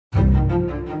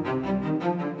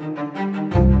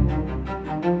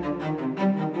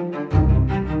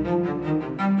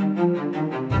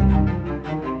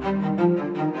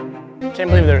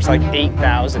believe there's like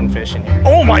 8,000 fish in here.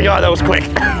 Oh my God, that was quick.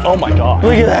 Oh my God.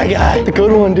 Look at that guy. The good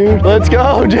one, dude. Let's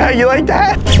go, Jack. You like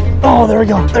that? Oh, there we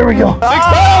go. There we go. 6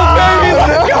 pounds, baby.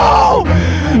 Let's go.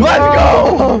 Let's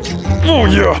go. Oh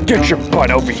yeah. Get your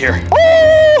butt over here.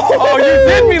 Oh, you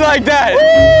did me like that.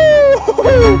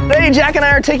 Today, Jack and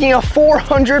I are taking a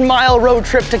 400-mile road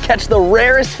trip to catch the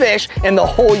rarest fish in the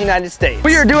whole United States.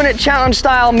 We are doing it challenge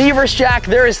style, me versus Jack.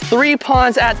 There is 3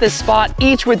 ponds at this spot,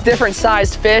 each with different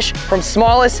sized fish, from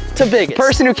smallest to biggest. The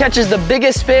person who catches the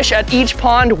biggest fish at each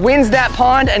pond wins that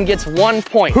pond and gets 1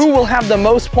 point. Who will have the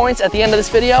most points at the end of this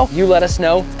video? You let us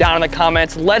know down in the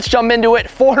comments. Let's jump into it.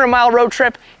 400-mile road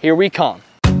trip, here we come.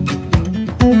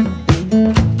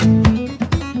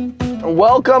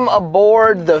 Welcome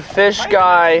aboard the Fish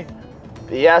Guy,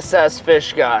 the SS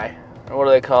Fish Guy, or what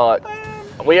do they call it?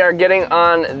 We are getting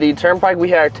on the turnpike.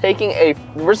 We are taking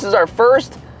this is our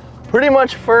pretty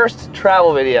much first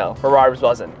travel video for Barbs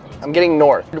Buzzin. I'm getting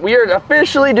north. We are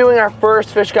officially doing our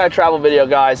first Fish Guy travel video,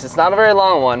 guys. It's not a very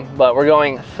long one, but we're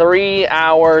going 3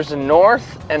 hours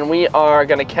north, and we are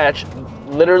gonna catch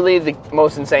literally the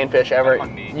most insane fish ever.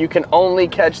 You can only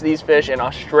catch these fish in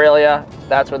Australia.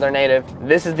 That's where they're native.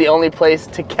 This is the only place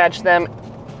to catch them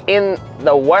in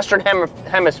the Western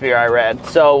Hemisphere, I read.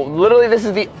 So literally this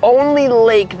is the only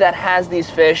lake that has these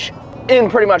fish in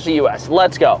pretty much the US.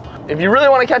 Let's go. If you really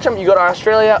want to catch them, you go to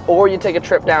Australia, or you take a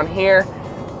trip down here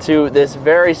to this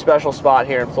very special spot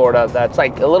here in Florida that's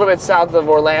like a little bit south of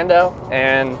Orlando,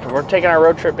 and we're taking our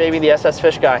road trip, baby, the SS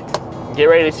Fish Guy. Get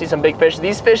ready to see some big fish.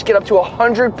 These fish get up to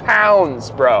 100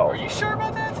 pounds, bro. Are you sure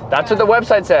about that? That's what the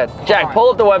website said. Jack, pull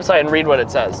up the website and read what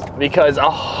it says. Because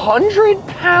 100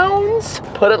 pounds?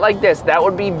 Put it like this, that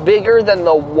would be bigger than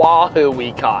the wahoo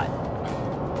we caught.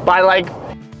 By like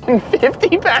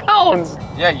 50 pounds.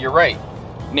 Yeah, you're right.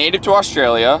 Native to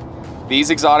Australia, these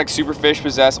exotic superfish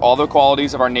possess all the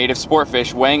qualities of our native sport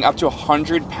fish, weighing up to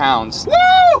 100 pounds. Woo!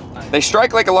 They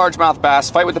strike like a largemouth bass,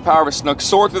 fight with the power of a snook,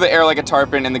 soar through the air like a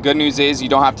tarpon, and the good news is you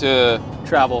don't have to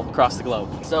travel across the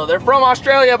globe. So they're from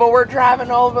Australia, but we're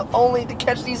driving over only to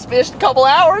catch these fish in a couple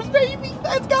hours, baby.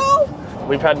 Let's go.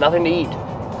 We've had nothing to eat.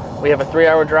 We have a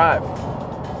 3-hour drive.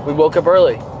 We woke up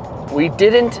early. We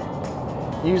didn't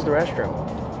use the restroom.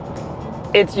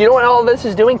 It's, you know what all this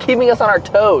is doing? Keeping us on our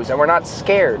toes, and we're not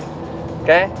scared.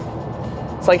 Okay?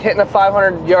 It's like hitting a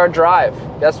 500-yard drive.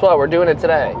 Guess what? We're doing it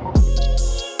today.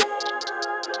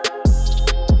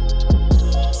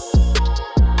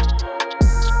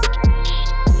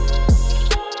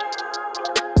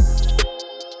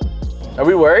 Are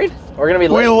we worried? We're gonna be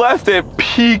late. We left at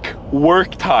peak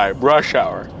work time, rush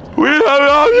hour.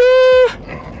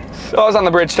 So I was on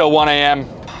the bridge till 1 a.m.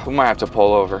 We might have to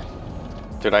pull over.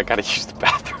 Dude, I gotta use the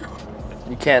bathroom.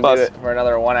 You can't do it for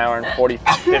another 1 hour and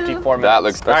 54 minutes. That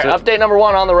looks good. All right, update number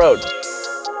 1 on the road.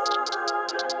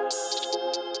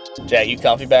 Jack, you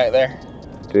comfy back there?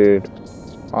 Dude,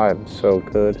 I am so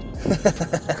good.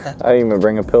 I didn't even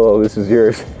bring a pillow. This is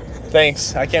yours.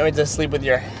 Thanks. I can't wait to sleep with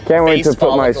your Can't wait to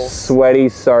put my sweaty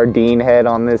sardine head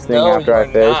on this thing after I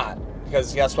fish. No, you're not.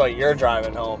 Because guess what? You're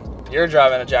driving home. You're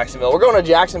driving to Jacksonville. We're going to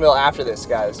Jacksonville after this,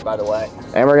 guys, by the way.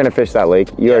 And we're going to fish that lake.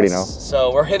 You already know.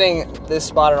 So we're hitting this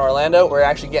spot in Orlando. We're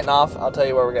actually getting off. I'll tell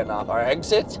you where we're getting off. Our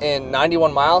exit in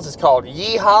 91 miles is called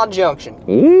Yeehaw Junction.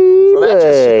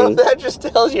 So that just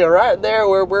tells you right there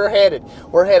where we're headed.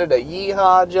 We're headed to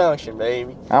Yeehaw Junction,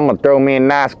 baby. I'm going to throw me a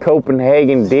nice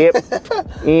Copenhagen dip.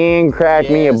 Crack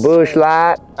me a bush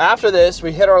light. After this,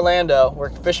 we hit Orlando. We're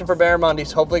fishing for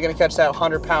barramundis, hopefully gonna catch that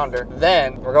 100-pounder.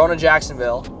 Then we're going to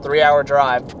Jacksonville, 3-hour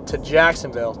drive to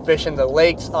Jacksonville, fishing the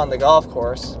lakes on the golf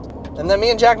course. And then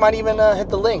me and Jack might even hit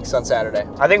the links on Saturday.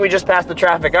 I think we just passed the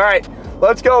traffic. All right,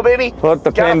 let's go, baby. Put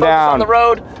the pin down. On the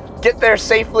road, get there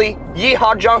safely.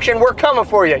 Yeehaw Junction, we're coming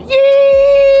for you.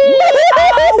 Yee!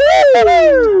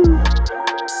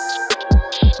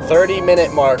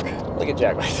 30-minute mark. Look at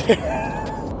Jack right there.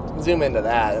 Zoom into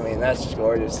that. I mean, that's just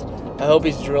gorgeous. I hope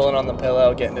he's drooling on the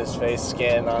pillow, getting his face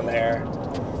skin on there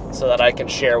so that I can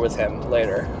share with him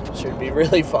later. Should be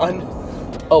really fun.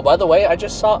 Oh, by the way, I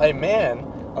just saw a man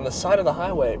on the side of the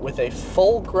highway with a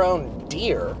full-grown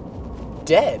deer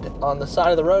dead on the side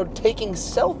of the road taking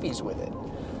selfies with it.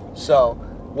 So,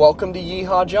 welcome to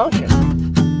Yeehaw Junction.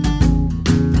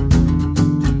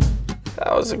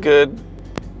 That was a good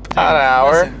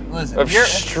hour of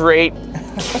straight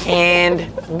canned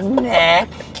neck.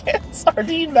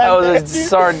 Sardine back That was there, a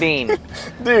sardine.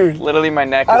 Dude. Literally my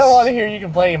neck is... I don't want to hear you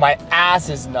complaining. My ass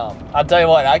is numb. I'll tell you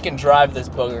what, I can drive this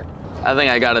booger. I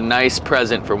think I got a nice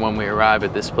present for when we arrive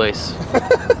at this place.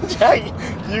 Jack,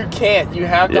 you can't. You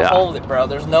have to hold it, bro.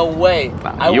 There's no way.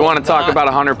 You want to talk about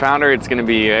a 100-pounder? It's going to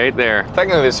be right there.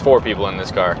 Technically, there's 4 people in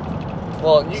this car.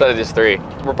 Well, instead of just 3.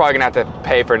 We're probably gonna have to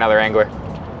pay for another angler.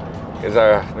 Because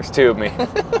there's 2 of me.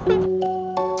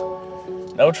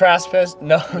 No trespass.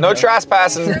 No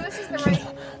trespassing. Sure, this is the right.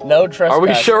 No trespass. Are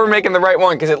we sure we're making the right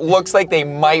one? Because it looks like they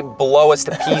might blow us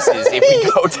to pieces if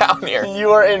we go down here. You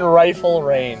are in rifle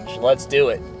range. Let's do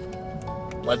it.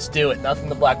 Let's do it. Nothing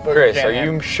the black bird Chris, can't are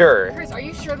handle. you sure? Chris, are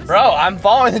you sure this Bro, I'm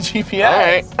following the GPS. All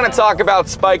right. I'm gonna talk about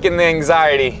spiking the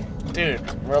anxiety. Dude,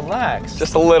 relax.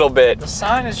 Just a little bit. The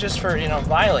sign is just for,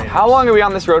 violators. How long are we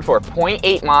on this road for?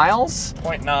 0.8 miles?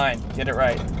 0.9. Get it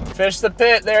right. Fish the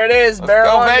pit. There it is. Let's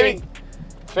Barrel go, under. baby.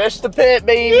 Fish the pit,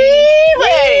 baby.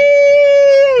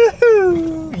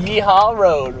 Yeehaw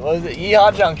Road. What is it?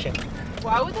 Yeehaw Junction.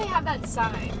 Why would they have that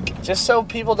sign? Just so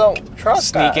people don't trust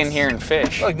Sneak us. in here and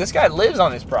fish. Look, this guy lives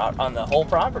on his on the whole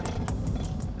property.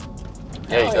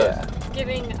 Yeah, he does.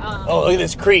 Giving, Oh, look at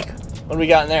this creek. What do we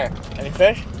got in there? Any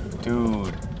fish?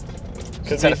 Dude.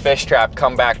 Set a fish trap,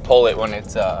 come back, pull it when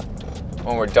it's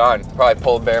when we're done. Probably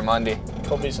pull a barramundi.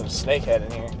 Could be some snakehead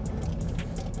in here.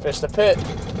 Fish the pit.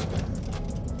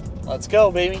 Let's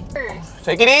go, baby.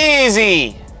 Take it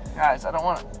easy. Guys, I don't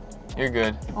want it. You're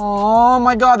good. Oh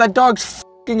my God, that dog's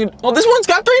f***ing. Oh, this one's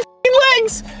got 3 f***ing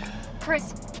legs.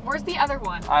 Chris, where's the other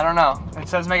one? I don't know. It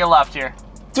says make a left here.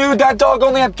 Dude, that dog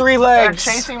only had 3 They're legs.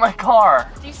 chasing my car.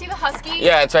 Do you see the husky?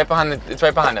 Yeah, it's right behind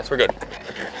us. We're good.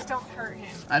 Just don't hurt him.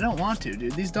 I don't want to,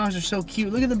 dude. These dogs are so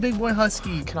cute. Look at the big boy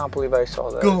husky. I cannot believe I saw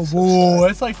that. Go, whoa,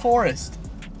 it's like Forrest.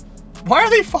 Why are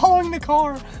they following the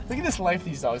car? Look at this life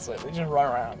these dogs live. They just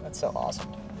run around. That's so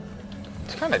awesome.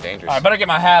 It's kind of dangerous. All right, better get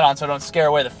my hat on so I don't scare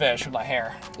away the fish with my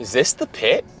hair. Is this the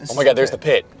pit? This Oh is my God, the there's pit. the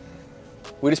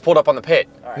pit. We just pulled up on the pit.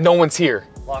 All right. No one's here.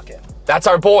 Lock in. That's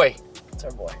our boy. That's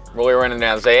our boy. Roll your window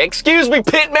down and say, "Excuse me,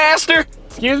 pit master."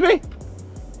 Excuse me?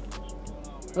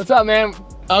 What's up, man?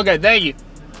 Okay, thank you.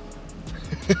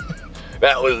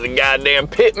 That was the goddamn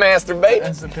pit master, baby.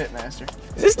 That's the pit master.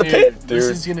 Is this the Dude, pit? this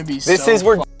is gonna be This so is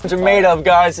where fucking are made of,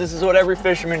 guys. This is what every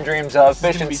fisherman dreams of. This is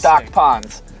gonna Fishing be stock sick.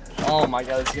 ponds. Oh my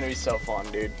God, this is gonna be so fun,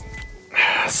 dude.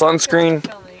 Sunscreen.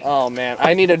 Oh man,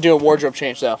 I need to do a wardrobe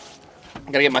change though. I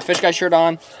gotta get my fish guy shirt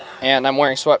on, and I'm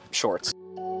wearing sweat shorts.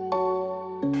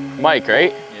 Mike,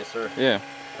 right? Yes, sir. Yeah.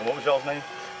 And what was y'all's name?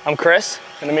 I'm Chris.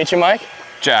 Gonna meet you, Mike.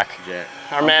 Jack. Jack.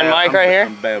 Our man Mike right here.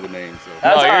 I'm bad with names, so.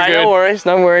 That's No, you're all right, good. no worries,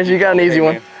 no worries. You got an easy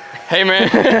one. Hey,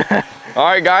 man. All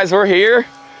right, guys, we're here.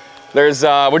 There's,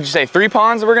 what'd you say, 3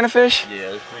 ponds that we're gonna fish? Yeah,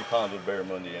 there's 3 ponds with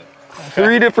barramundi in it.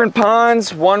 3 different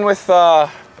ponds, one with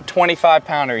 25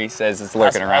 pounder, he says, is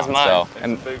lurking That's around. mine. So, There's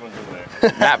and some big ones over there.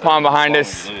 that pond behind As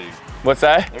us. long as you leg. What's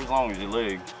that? There's as long as you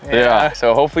leg. Yeah.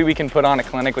 So hopefully we can put on a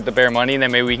clinic with the barramundi, and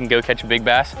then maybe we can go catch a big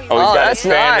bass. Oh, he's got that's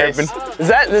his fan nice. open.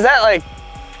 Does that like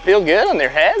feel good on their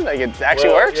head? Like it actually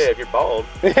Well, works? Yeah, if you're bald.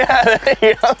 Yeah, there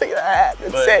you go. Look at that.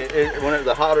 That's But sick. when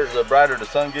the hotter, the brighter the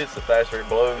sun gets, the faster it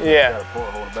blows. Yeah. You gotta pour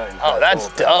it, hold it back, and Oh, try to that's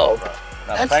pull it back. dope.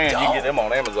 Now That's the fans, you dope. can get them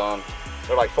on Amazon.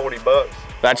 They're like $40.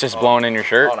 That's just blowing in your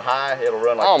shirt. On high, it'll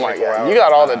run like Oh my 24 God, hours you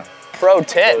got all on the high. pro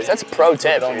tips. So That's you pro put it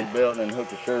tips, on your dude. belt and then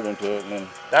hook your shirt into it, and then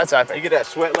That's you epic. get that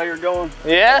sweat layer going.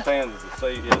 Yeah? Fans will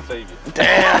save, it'll save you.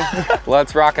 Damn.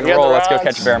 Let's rock and You got roll. the Let's go rods?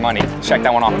 catch a barramundi. Check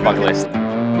that one off the bucket list.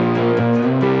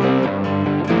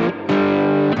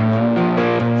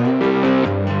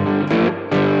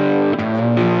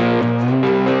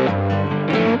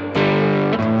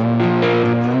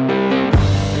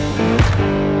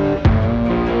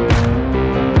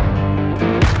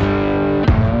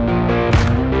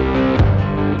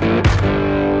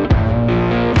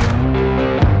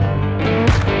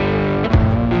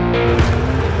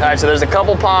 All right, so there's a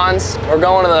couple ponds. We're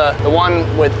going to the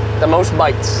one with the most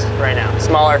bites right now.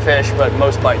 Smaller fish, but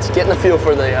most bites. Getting the feel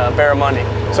for the barramundi.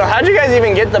 So how'd you guys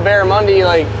even get the barramundi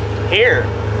like here?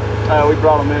 We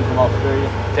brought them in from Australia.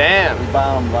 Damn. We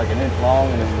buy them like 1 inch long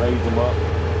and then raise them up.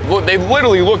 Look, they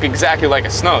literally look exactly like a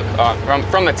snook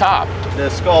from the top. The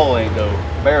skull ain't though.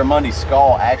 Barramundi's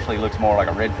skull actually looks more like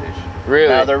a redfish. Really?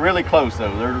 Now they're really close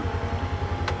though. They're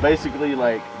basically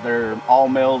like they're all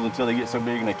males until they get so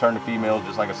big and they turn to females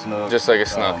just like a snook. Just like a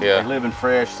snook, yeah. They live in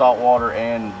fresh salt water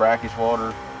and brackish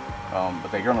water,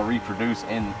 but they're gonna reproduce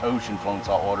in ocean flowing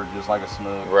salt water just like a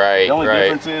snook. Right, The only right.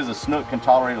 difference is a snook can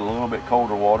tolerate a little bit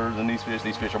colder water than these fish.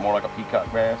 These fish are more like a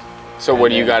peacock bass. So what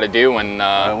do you got to do when?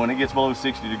 When it gets below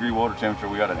 60-degree water temperature,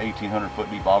 we got an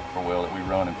 1,800-foot deep aquifer well that we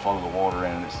run and flow the water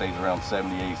in, and it stays around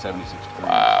 78, 76 degrees.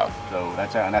 Wow. So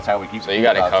that's how we keep. So you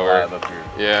got it peacocks covered. alive up here.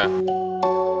 Yeah.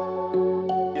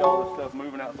 See all this stuff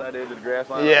moving outside the edge of the grass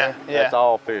line? Yeah, right there? yeah. That's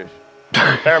all fish.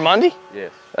 Barramundi?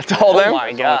 Yes. That's all Oh them. my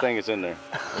That's the only God. thing that's in there.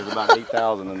 There's about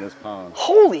 8,000 in this pond.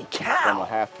 Holy From cow. a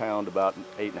 ½ pound to about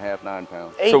 8.5, 9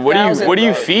 pounds. So what do you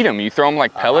 8,000. feed them? You throw them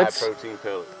like pellets? High protein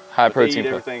pellet. High But they protein. eat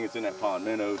everything that's in that pond.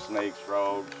 Minnows, snakes,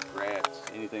 frogs, rats,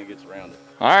 anything that gets around it.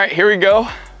 All right, here we go.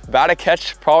 About to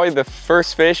catch probably the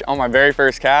first fish on my very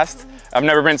first cast. I've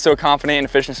never been so confident in a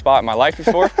fishing spot in my life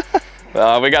before.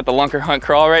 We got the lunker hunt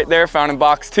crawl right there, found in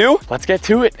box 2. Let's get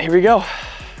to it. Here we go.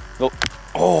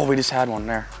 Oh, we just had one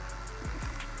there.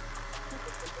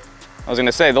 I was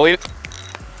gonna say, they'll eat it.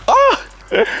 Oh!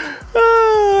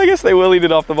 I guess they will eat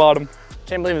it off the bottom.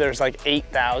 Can't believe there's like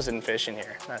 8,000 fish in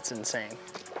here. That's insane.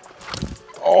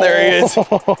 Oh. There he is.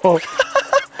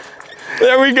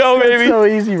 There we go, baby. That's so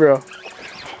easy, bro.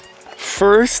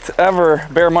 First ever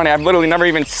barramundi. I've literally never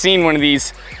even seen one of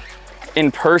these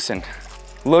in person.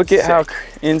 Look at how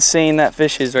insane that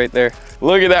fish is right there.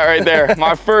 Look at that right there.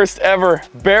 My first ever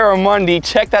barramundi.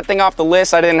 Check that thing off the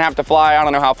list. I didn't have to fly. I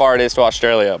don't know how far it is to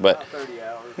Australia, but. About 30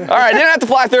 hours. All right, didn't have to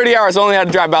fly 30 hours. Only had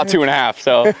to drive about 2.5.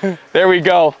 So there we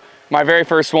go. My very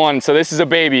first one. So this is a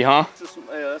baby, huh?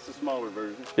 Yeah, that's a smaller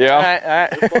version. Yeah. All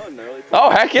right. They're fun, though. Oh,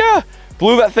 heck yeah.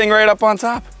 Blew that thing right up on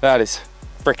top. That is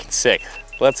freaking sick.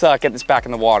 Let's get this back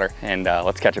in the water and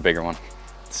let's catch a bigger one.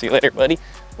 See you later, buddy.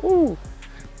 Ooh.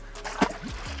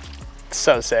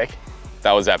 So sick.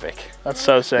 That was epic. That's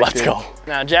so sick. Let's dude. go.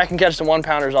 Now Jack can catch the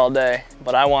 1-pounders all day,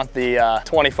 but I want the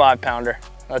 25-pounder.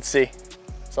 Let's see.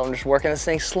 So I'm just working this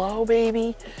thing slow,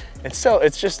 baby. It's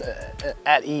just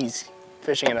at ease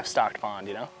fishing in a stocked pond,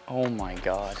 you know? Oh my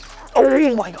God.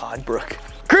 Oh my God, Brooke.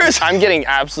 Chris! I'm getting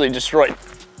absolutely destroyed.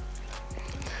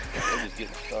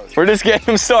 We're just getting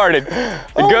them started. The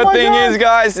Oh good my thing God. is,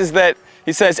 guys, is that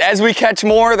he says as we catch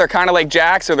more, they're kind of like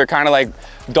jacks or they're kind of like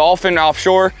dolphin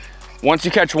offshore. Once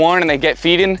you catch one and they get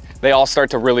feeding, they all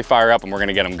start to really fire up and we're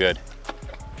gonna get them good.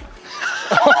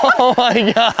 Oh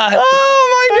my God. Oh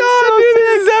my God, dude,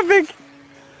 this is epic.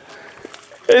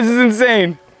 This is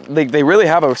insane. They really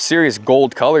have a serious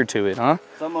gold color to it, huh?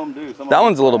 Some of them do. Some of That them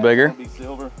one's a little black, bigger. some be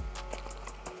silver.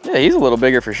 Yeah, he's a little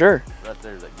bigger for sure. Right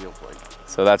there's that gill plate.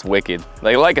 So that's wicked.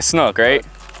 Like a snook, right?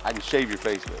 I can shave your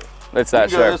face with it. That's You that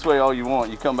can go sharp. this way all you want.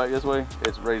 You come back this way,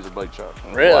 it's razor blade sharp.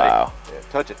 Really? Wow. Yeah,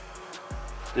 touch it.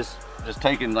 Just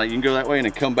taking, like, you can go that way and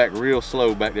then come back real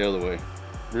slow back the other way.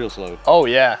 Real slow. Oh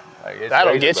yeah. Like, it's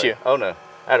That'll razor get blade. you. Oh no.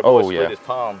 I had a boy Oh, split yeah. his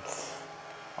palm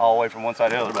all the way from one side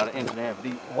to the other, about 1.5 inches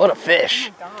deep. What a fish.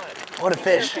 What a You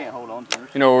fish. can't hold on to her.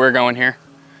 You know where we're going here?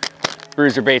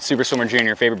 Bruiser Bait Super Swimmer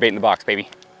Junior, favorite bait in the box, baby.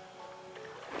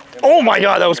 Oh my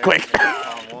God, that was quick.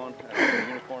 On one, and a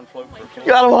unicorn float for a king.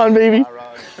 Got him on, baby. High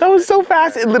rod. That was so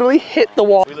fast. It literally hit the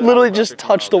water. Literally just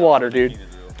touched the water, dude.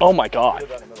 Oh my God.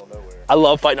 I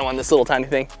love fighting them on this little tiny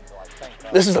thing.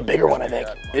 This is a bigger one, I think.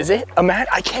 Is it?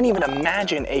 I can't even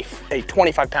imagine a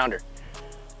 25-pounder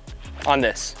on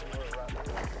this.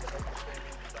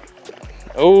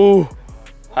 Oh,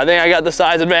 I think I got the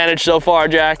size advantage so far,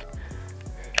 Jack.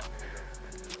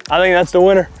 I think that's the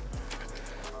winner.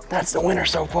 That's the winner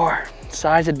so far.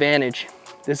 Size advantage.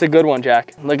 This is a good one,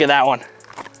 Jack. Look at that one.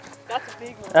 That's a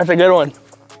big one. That's a good one.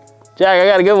 Jack, I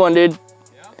got a good one, dude.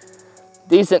 Yeah.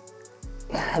 Decent.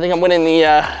 I think I'm winning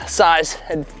the size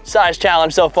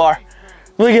challenge so far.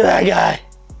 Look at that guy.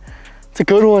 It's a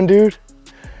good one, dude.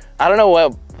 I don't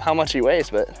know how much he weighs,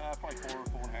 but Probably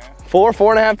 4.5.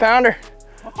 4.5 pounder.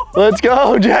 Let's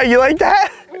go, Jack. You like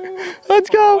that? Let's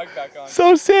go.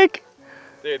 So sick.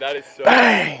 Dude, that is so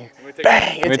Bang.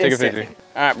 Bang. Let me It's take a instant. picture.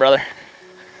 All right, brother.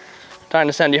 Time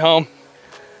to send you home.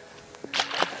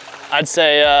 I'd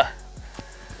say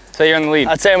Say you're in the lead.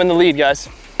 I'm in the lead, guys.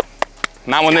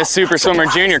 Not when this Super Swimmer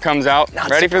Junior comes out. Not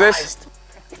Ready for this? surprised.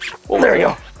 Oh, there we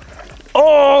go.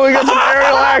 Oh, we got some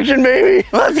aerial action, baby.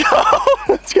 Let's go.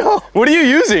 Let's go. What are you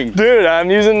using? Dude, I'm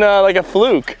using like a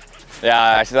fluke. Yeah,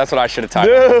 actually, that's what I should have tied.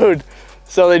 Dude.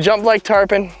 So they jump like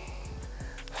tarpon,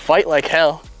 fight like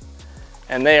hell,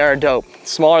 and they are dope.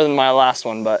 Smaller than my last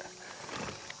one,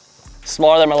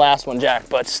 Jack,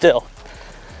 but still.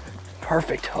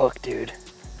 Perfect hook, dude.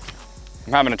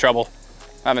 I'm having trouble.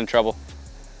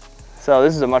 So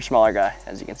this is a much smaller guy,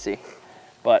 as you can see,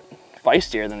 but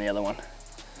feistier than the other one.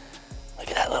 Look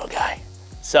at that little guy.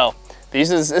 So this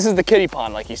is the kiddie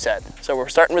pond, like he said. So we're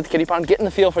starting with the kiddie pond, getting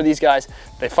the feel for these guys.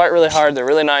 They fight really hard, they're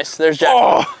really nice. There's Jack.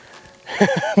 Oh.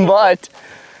 But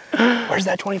where's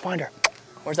that 20-pounder?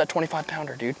 Where's that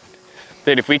 25-pounder, dude?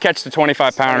 Dude, if we catch the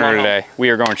 25-pounder today, we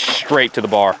are going straight to the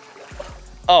bar.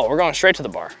 Oh, we're going straight to the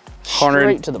bar. 100%.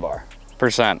 Straight to the bar.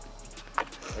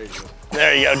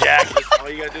 There you go, Jack. All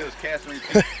you gotta do is cast when you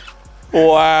can.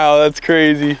 Wow, that's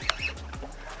crazy.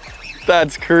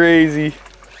 That's crazy.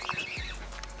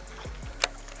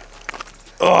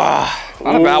 Not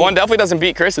a bad one. Definitely doesn't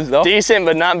beat Chris's though. Decent,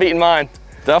 but not beating mine.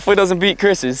 Definitely doesn't beat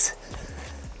Chris's.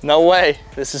 No way.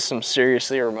 This is some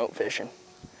seriously remote fishing.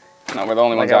 No, we're the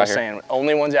only ones Like I out was here. saying,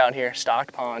 only ones out here,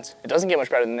 stocked ponds. It doesn't get much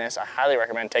better than this. I highly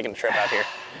recommend taking a trip out here.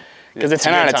 Because it's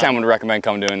 10 a good out of 10 time. would recommend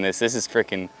come doing this. This is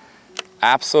freaking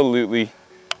absolutely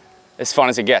as fun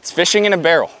as it gets. Fishing in a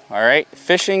barrel, all right?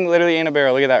 Fishing literally in a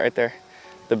barrel. Look at that right there.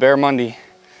 The barramundi.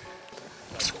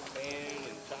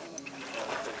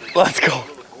 Let's go.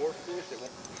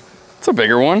 It's a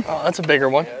bigger one. Oh, that's a bigger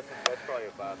one.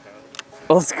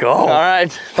 Let's go. All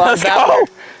right, Let's go.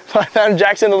 5 pounder,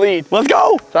 Jack's in the lead. Let's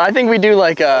go. So I think we do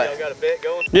like Y'all got a bet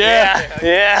going?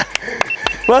 yeah.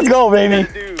 Let's go, baby.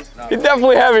 It's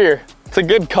definitely heavier. It's a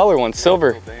good color one,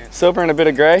 silver. Silver and a bit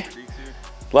of gray.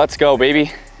 Let's go,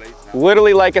 baby.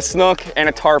 Literally like a snook and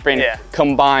a tarpon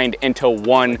combined into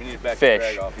one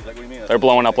fish. They're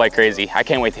blowing up like crazy. I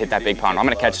can't wait to hit that big pond. I'm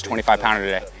gonna catch a 25 pounder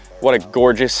today. What a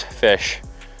gorgeous fish.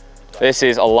 This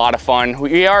is a lot of fun.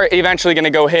 We are eventually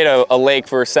gonna go hit a lake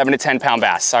for 7 to 10 pound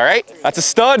bass, all right? That's a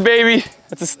stud, baby.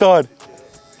 That's a stud.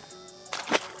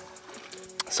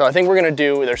 So I think we're gonna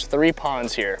do, there's 3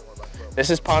 ponds here. This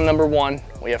is pond number 1.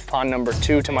 We have pond number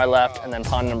 2 to my left, and then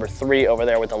pond number 3 over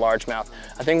there with the largemouth.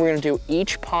 I think we're gonna do,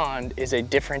 each pond is a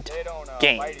different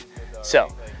game. So,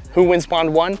 who wins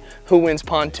pond 1? Who wins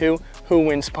pond 2? Who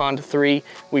wins pond 3?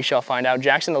 We shall find out.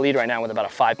 Jack's in the lead right now with about a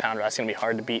 5 pounder. That's gonna be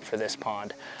hard to beat for this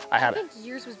pond. I think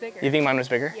yours was bigger. You think mine was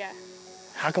bigger? Yeah.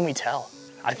 How can we tell?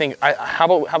 I think, how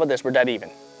about this? We're dead even.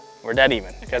 We're dead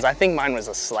even, because I think mine was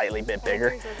a slightly bit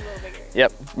bigger. Yours was a little bigger.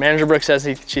 Yep, Manager Brooke says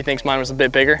she thinks mine was a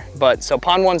bit bigger, but so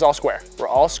pond 1's all square. We're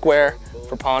all square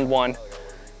for pond 1.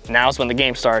 Now's when the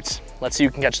game starts. Let's see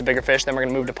who can catch the bigger fish, then we're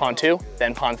gonna move to pond 2,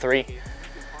 then pond 3.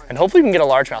 And hopefully we can get a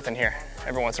largemouth in here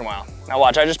every once in a while. Now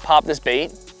watch, I just pop this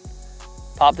bait,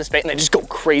 and they just go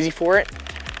crazy for it.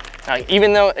 Now,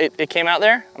 even though it came out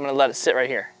there, I'm gonna let it sit right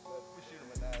here.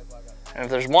 And if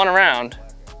there's one around,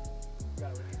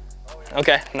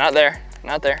 okay, not there,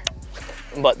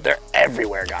 but they're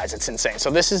everywhere, guys. It's insane.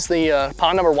 So this is the,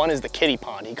 pond number 1 is the kiddie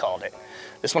pond, he called it.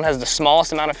 This one has the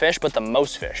smallest amount of fish, but the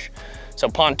most fish. So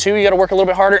pond 2, you gotta work a little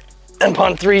bit harder, and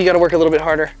pond 3, you gotta work a little bit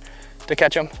harder to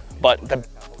catch them. But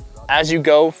as you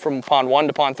go from pond 1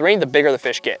 to pond 3, the bigger the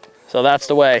fish get. So that's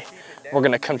the way we're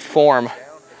gonna conform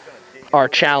our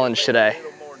challenge today,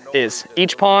 is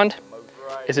each pond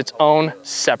is its own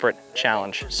separate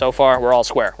challenge. So far, we're all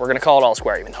square. We're gonna call it all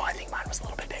square, even though I think mine was a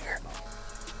little bit bigger.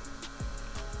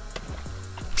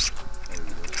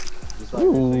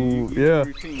 Ooh, yeah.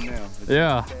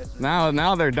 Now. Yeah.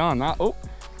 Now they're done. Yeah,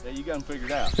 you got them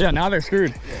figured out. Yeah, now they're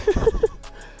screwed.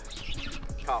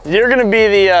 You're gonna be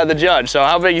the judge, so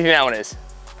how big do you think that one is?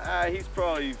 He's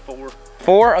probably 4.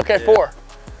 4? Okay, yeah. 4.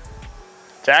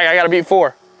 Jack, I gotta beat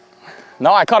 4.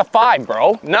 No, I caught a 5,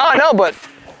 bro. No, I know, but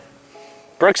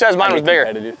Brooke says mine was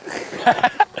bigger.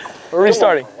 We're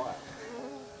restarting.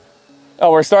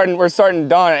 Oh, we're starting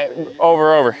done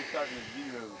over.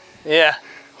 Yeah.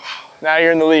 Now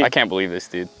you're in the lead. I can't believe this,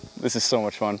 dude. This is so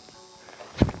much fun.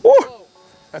 Woo!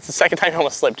 That's the second time you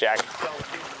almost slipped, Jack.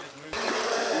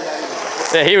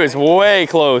 Yeah, he was way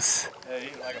close.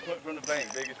 Hey, like a foot from the bank,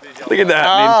 biggest fish y'all Look at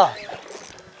that, dude.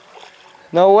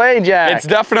 No way, Jack. It's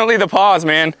definitely the paws,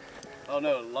 man. Oh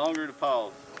no, longer to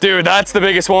pause. Dude, that's the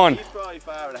biggest one. He's probably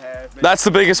 5.5. Maybe. That's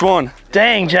the biggest one.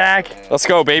 Dang, Jack. Let's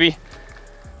go, baby.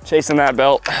 Chasing that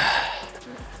belt.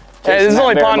 Hey, this is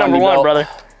only pond number 1, brother.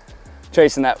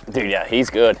 Chasing that. Dude, yeah, he's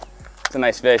good. It's a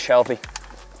nice fish, healthy.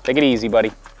 Take it easy,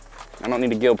 buddy. I don't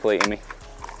need a gill plate in me.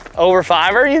 Over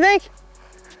 5er, you think?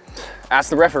 Ask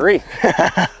the referee.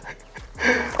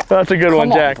 That's a good one,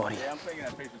 Jack. Yeah, I'm thinking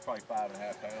that fish is probably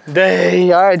 5.5 pounds.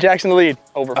 Dang, all right, Jack's in the lead.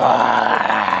 Over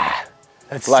 5.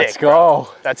 That's Let's sick, go. bro.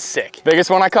 That's sick. Biggest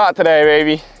one I caught today,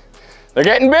 baby. They're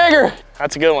getting bigger.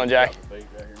 That's a good one, Jack.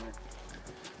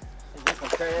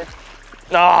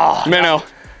 Oh, minnow.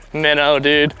 Minnow,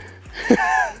 dude.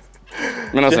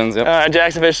 Minnow sends it.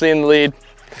 Jack's officially in the lead.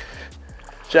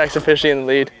 Jack's officially in the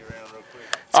lead.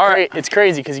 All right, it's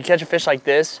crazy because you catch a fish like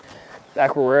this,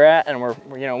 back where we're at, and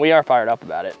we are fired up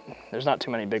about it. There's not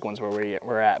too many big ones where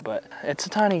we're at, but it's a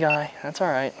tiny guy. That's all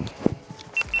right.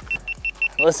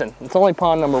 Listen, it's only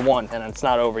pond number 1, and it's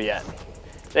not over yet.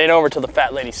 It ain't over till the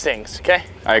fat lady sings, okay?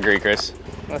 I agree, Chris.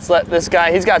 Let's let this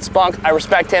guy, he's got spunk. I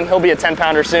respect him. He'll be a 10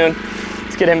 pounder soon.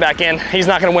 Let's get him back in. He's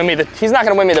not gonna win me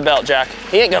the belt, Jack.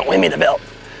 He ain't gonna win me the belt.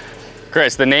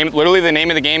 Chris, literally the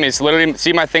name of the game is literally,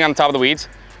 see my thing on the top of the weeds?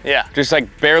 Yeah. Just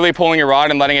like barely pulling your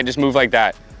rod and letting it just move like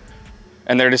that.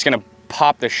 And they're just gonna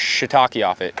pop the shiitake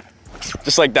off it.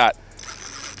 Just like that.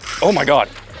 Oh my God.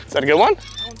 Is that a good one?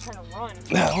 I'm trying to run.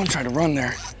 Yeah, I want to try to run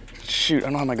there. Shoot, I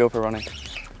don't have my GoPro running.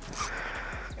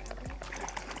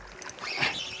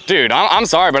 Dude, I'm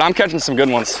sorry, but I'm catching some good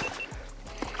ones.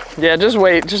 Yeah, just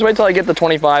wait till I get the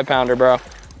 25 pounder, bro.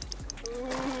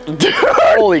 Dude.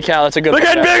 Holy cow, that's a good one. Look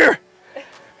at bigger.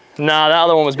 Nah, the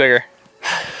other one was bigger.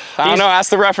 I don't know, ask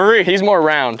the referee. He's more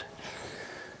round.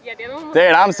 Yeah, the other one was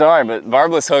Dude, I'm sorry, but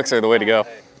barbless hooks are the way to go.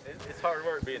 It's hard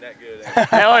work being that good.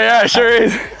 Hell yeah, it sure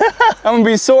is. I'm gonna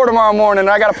be sore tomorrow morning and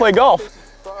I gotta play golf.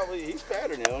 Probably, he's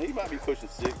fatter now. He might be pushing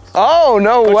 6. Oh,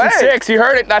 no way. Pushing 6, you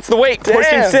heard it, that's the weight. Damn.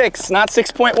 Pushing 6, not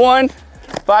 6.1,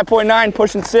 5.9,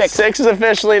 pushing 6. 6 is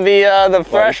officially the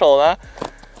threshold, huh?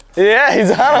 Yeah,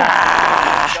 he's on him.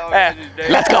 Hey,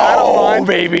 let's go,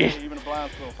 baby. Even a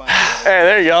blind's gonna find Hey,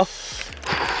 there you go.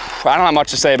 I don't have much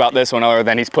to say about this one other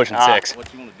than he's pushing 6.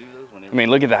 what you want to do those whenever. I mean,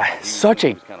 look at that. Such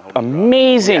a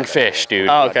amazing fish, dude.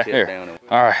 Oh, okay. Here.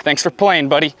 All right, thanks for playing,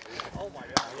 buddy.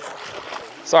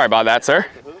 Sorry about that, sir.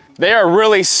 They are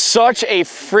really such a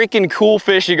freaking cool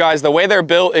fish, you guys. The way they're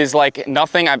built is like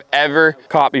nothing I've ever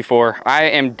caught before. I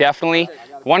am definitely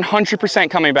 100%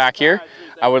 coming back here.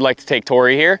 I would like to take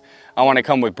Tori here. I want to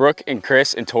come with Brooke and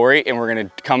Chris and Tori, and we're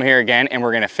gonna come here again and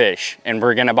we're gonna fish. And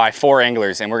we're gonna buy 4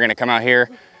 anglers and we're gonna come out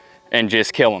here and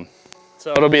just kill them.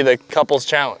 So it'll be the couples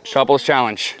challenge. Couples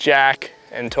challenge. Jack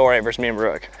and Tori versus me and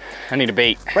Brooke. I need a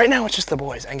bait. Right now it's just the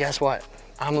boys, and guess what?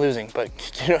 I'm losing, but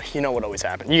you know what always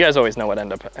happens. You guys always know what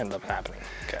end up happening.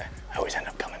 Okay. I always end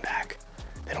up coming back.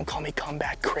 They don't call me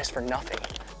comeback Chris for nothing.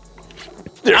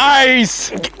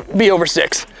 Nice! Be over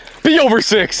 6. Be over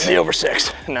 6. Be over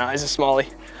 6. No, he's a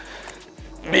smallie.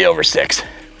 Be over 6.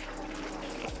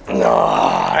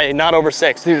 No, hey, not over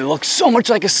 6. Dude, it looks so much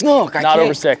like a snook. Not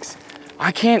over 6.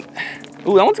 I can't.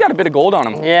 Ooh, that one's got a bit of gold on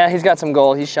him. Yeah, he's got some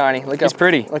gold. He's shiny. He's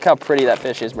pretty. Look how pretty that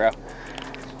fish is, bro.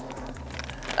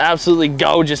 Absolutely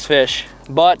gorgeous fish.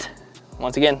 But,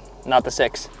 once again, not the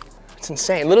 6. It's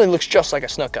insane. Literally looks just like a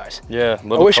snook, guys. Yeah, I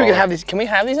wish we could have these. Can we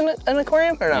have these in an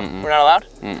aquarium or no? We're not allowed?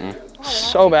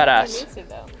 So badass. elusive,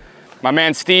 though. My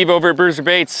man Steve over at Bruiser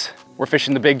Baits. We're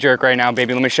fishing the big jerk right now,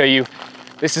 baby. Let me show you.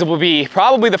 This will be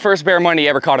probably the first barramundi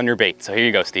ever caught on your bait. So here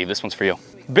you go, Steve. This one's for you.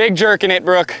 Big jerk in it,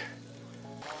 Brooke.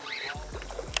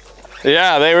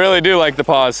 Yeah, they really do like the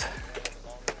paws.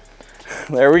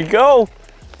 There we go.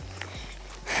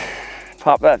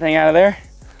 Pop that thing out of there.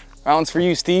 That one's for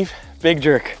you, Steve. Big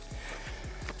jerk.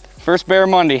 First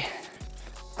barramundi.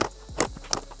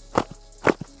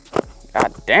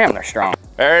 God damn, they're strong.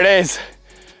 There it is.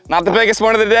 Not the biggest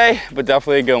one of the day, but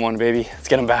definitely a good one, baby. Let's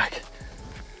get him back.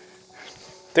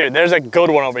 Dude, there's a good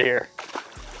one over here.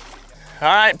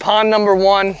 All right, pond number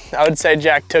 1. I would say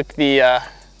Jack took the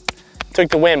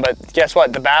win, but guess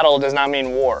what? The battle does not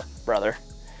mean war, brother.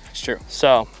 It's true.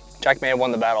 So, Jack may have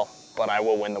won the battle, but I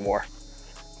will win the war.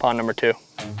 Pond number 2. Here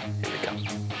we come.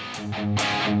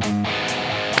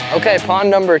 Okay,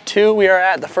 pond number 2 we are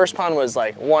at. The first pond was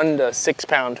like 1 to 6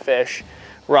 pound fish,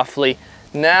 roughly.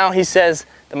 Now he says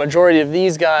the majority of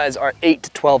these guys are 8 to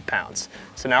 12 pounds.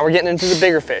 So now we're getting into the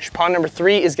bigger fish. Pond number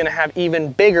 3 is gonna have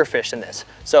even bigger fish than this.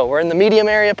 So we're in the medium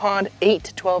area pond, 8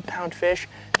 to 12 pound fish.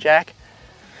 Jack,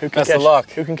 who can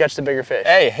catch the bigger fish?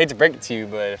 Hey, hate to break it to you,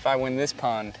 but if I win this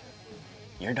pond,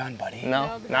 you're done, buddy.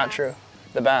 No, not true.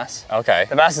 The bass. Okay.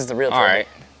 The bass is the real trouble. All right.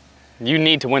 You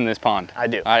need to win this pond. I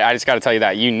do. I just got to tell you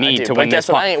that. You need to win this But guess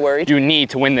what? pond. I ain't worried. You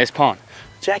need to win this pond.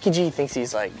 Jackie G thinks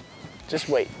he's like, just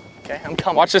wait, okay? I'm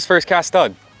coming. Watch this first cast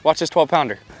stud. Watch this 12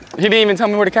 pounder. He didn't even tell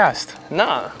me where to cast.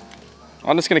 Nah.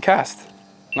 I'm just going to cast.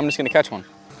 I'm just going to catch one.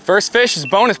 First fish is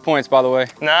bonus points, by the way.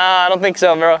 Nah, I don't think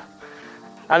so, bro.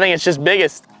 I think it's just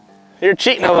biggest. You're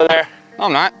cheating over there. No,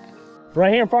 I'm not.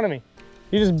 Right here in front of me.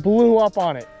 You just blew up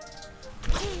on it.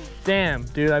 Damn,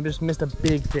 dude, I just missed a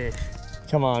big fish.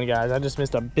 Come on, guys, I just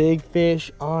missed a big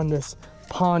fish on this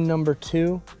pond number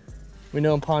 2. We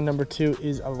know pond number 2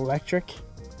 is electric,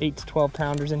 8 to 12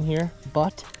 pounders in here,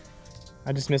 but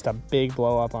I just missed a big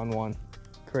blow up on one.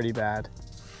 Pretty bad.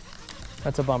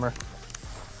 That's a bummer.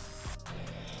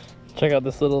 Check out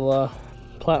this little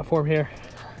platform here.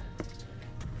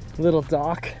 Little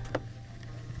dock.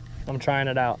 I'm trying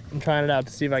it out. I'm trying it out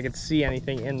to see if I can see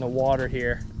anything in the water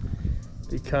here,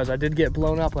 because I did get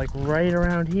blown up like right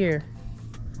around here.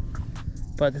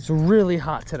 But it's really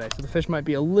hot today, so the fish might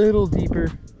be a little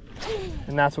deeper,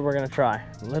 and that's what we're gonna try.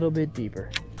 A little bit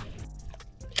deeper.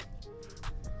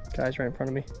 Guys, right in front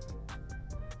of me.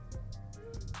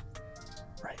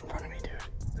 Right in front of me, dude.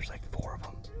 There's like 4 of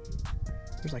them.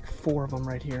 There's like 4 of them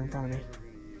right here in front of me.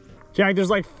 Jack,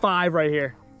 there's like 5 right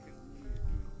here.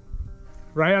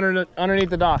 Right underneath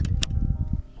the dock.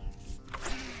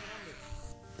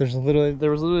 There was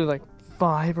literally like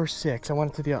 5 or 6. I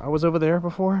went to I was over there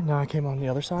before. Now I came on the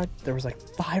other side. There was like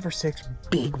 5 or 6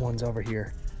 big ones over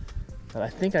here. But I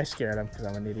think I scared them because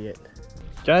I'm an idiot.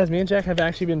 Guys, me and Jack have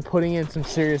actually been putting in some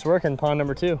serious work in pond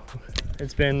number 2.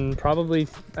 It's been probably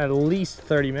at least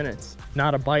 30 minutes.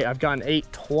 Not a bite. I've gotten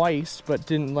 8 twice, but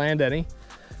didn't land any.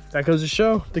 That goes to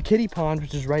show the kiddie pond,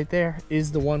 which is right there,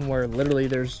 is the one where literally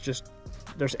there's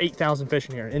 8,000 fish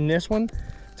in here. In this one,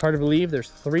 it's hard to believe there's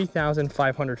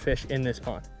 3,500 fish in this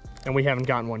pond. And we haven't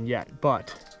gotten one yet, but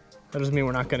that doesn't mean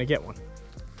we're not gonna get one.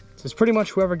 So it's pretty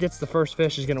much whoever gets the first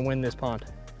fish is gonna win this pond.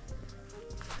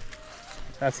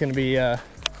 That's gonna be the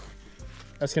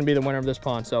winner of this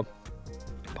pond. So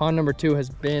pond number 2 has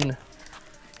been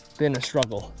a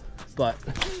struggle, but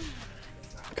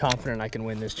I'm confident I can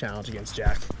win this challenge against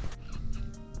Jack.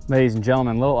 Ladies and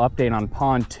gentlemen, little update on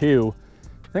pond 2.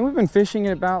 I think we've been fishing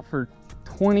it about for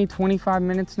 20-25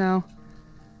 minutes now.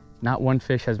 Not one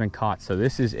fish has been caught, so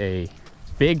this is a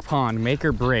big pond, make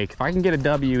or break. If I can get a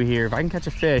W here, if I can catch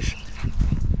a fish,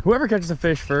 whoever catches a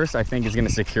fish first, I think is gonna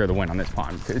secure the win on this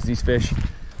pond, because these fish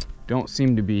don't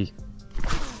seem to be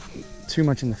too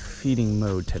much in the feeding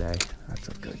mode today. That's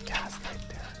a good cast right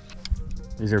there.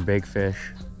 These are big fish,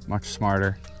 much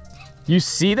smarter. You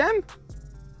see them?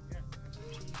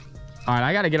 All right,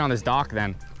 I gotta get on this dock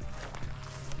then.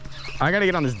 I gotta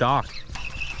get on this dock.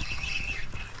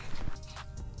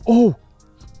 Oh,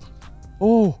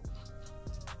 oh.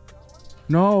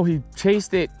 No, he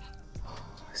chased it.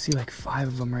 I see like 5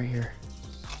 of them right here.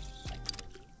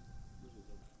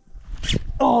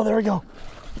 Oh, there we go.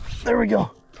 There we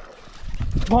go.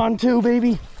 Pond 2,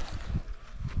 baby.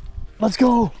 Let's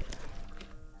go.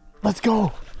 Let's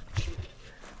go.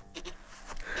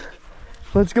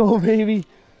 Let's go, baby.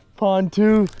 Pond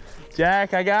 2.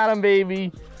 Jack, I got him,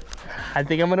 baby. I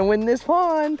think I'm gonna win this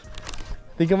pond.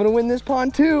 I think I'm gonna win this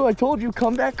pond too. I told you,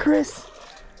 come back, Chris.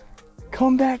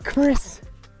 Come back, Chris.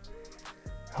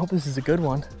 I hope this is a good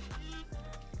one.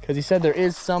 Because he said there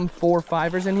is some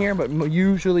 4-5ers in here, but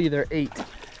usually they're 8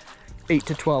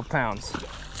 to 12 pounds.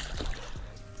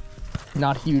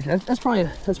 Not huge. That's probably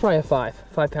a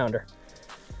 5 pounder.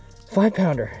 5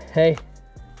 pounder. Hey,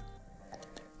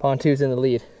 pond 2's in the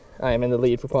lead. I am in the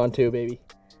lead for pond 2, baby.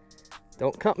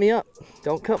 Don't cut me up.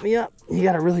 Don't cut me up. You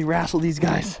gotta really wrestle these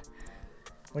guys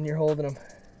when you're holding them,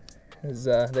 because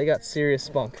they got serious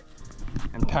spunk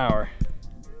and power.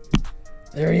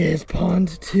 There he is,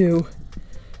 pond 2.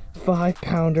 5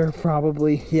 pounder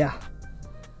probably. Yeah.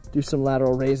 Do some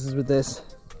lateral raises with this.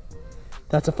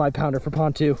 That's a 5 pounder for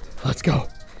pond 2. Let's go.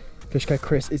 Fish guy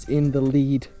Chris is in the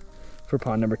lead for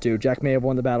pond number 2. Jack may have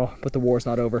won the battle, but the war's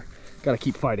not over. Gotta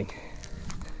keep fighting.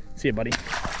 See you, buddy.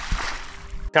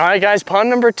 All right, guys, pond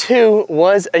number 2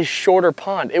 was a shorter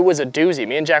pond. It was a doozy.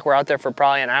 Me and Jack were out there for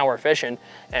probably an hour fishing,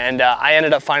 and I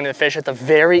ended up finding the fish at the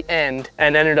very end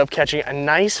and ended up catching a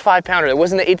nice 5 pounder. It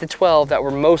wasn't the 8 to 12 that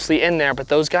were mostly in there, but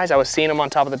those guys, I was seeing them on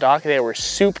top of the dock. They were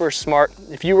super smart.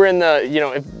 If you were in the,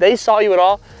 if they saw you at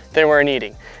all, they weren't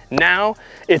eating. Now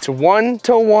it's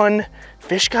 1-to-1.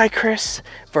 Fish guy Chris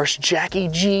versus Jackie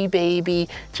G, baby.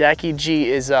 Jackie G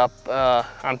is up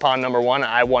on pond number 1.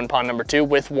 I won pond number 2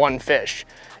 with 1 fish.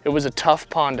 It was a tough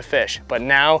pond to fish, but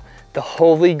now the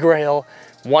holy grail,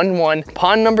 1-1.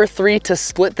 Pond number 3 to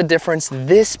split the difference.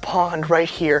 This pond right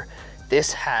here,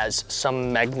 this has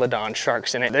some megalodon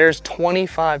sharks in it. There's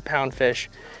 25-pound fish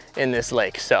in this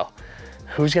lake. So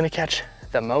who's gonna catch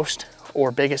the most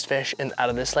or biggest fish out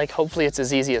of this lake? Hopefully it's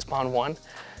as easy as pond 1,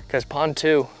 because pond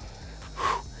 2,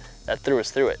 whew, that threw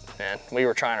us through it, man. We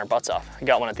were trying our butts off. I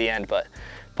got one at the end, but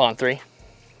pond 3,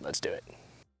 let's do it.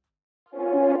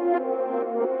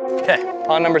 Okay,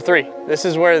 pond number 3. This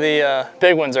is where the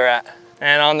big ones are at.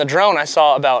 And on the drone, I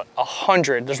saw about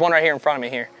 100. There's one right here in front of me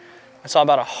here. I saw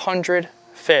about 100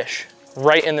 fish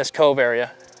right in this cove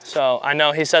area. So I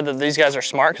know he said that these guys are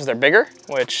smart because they're bigger,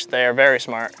 which they are very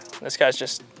smart. This guy's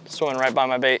just swimming right by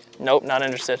my bait. Nope, not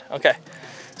interested. Okay.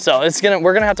 So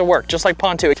we're gonna have to work, just like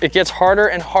pond 2. It gets harder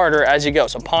and harder as you go.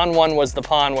 So pond 1 was the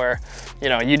pond where,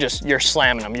 you're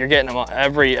slamming them. You're getting them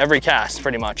every cast,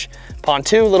 pretty much. Pond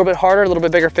 2, a little bit harder, a little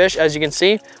bit bigger fish. As you can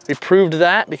see, we proved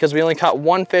that because we only caught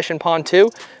 1 fish in pond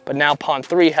 2, but now pond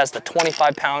 3 has the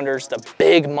 25 pounders, the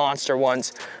big monster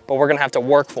ones, but we're gonna have to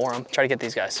work for them, try to get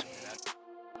these guys.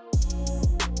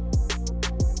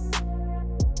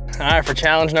 All right, for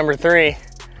challenge number 3,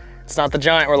 it's not the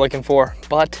giant we're looking for,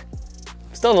 but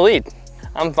still in the lead.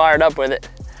 I'm fired up with it.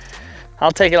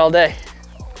 I'll take it all day.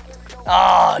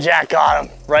 Oh, Jack got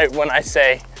him right when I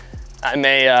say I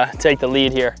may take the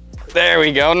lead here. There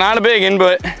we go. Not a big one,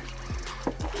 but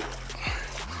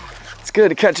it's good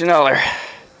to catch another.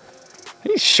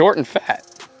 He's short and fat.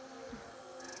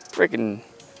 Freaking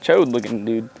chode looking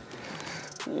dude.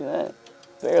 Look at that.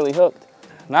 Barely hooked.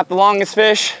 Not the longest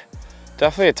fish.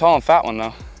 Definitely a tall and fat one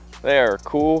though. They are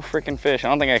cool freaking fish. I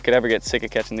don't think I could ever get sick of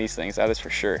catching these things, that is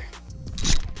for sure.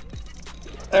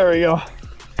 There we go.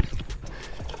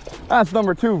 That's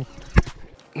number 2.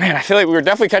 Man, I feel like we were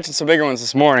definitely catching some bigger ones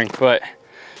this morning, but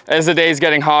as the day's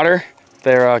getting hotter,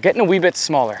 they're getting a wee bit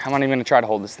smaller. I'm not even gonna try to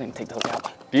hold this thing, take the hook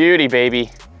out. Beauty,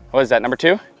 baby. What is that, number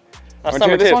 2? That's number 2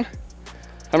 number 2. this one?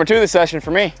 Number 2 of the session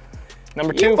for me.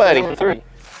 Number 2, buddy. Number 3.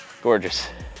 Gorgeous.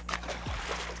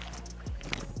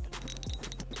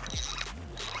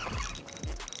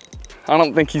 I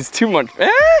don't think he's too much.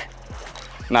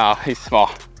 No, he's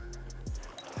small.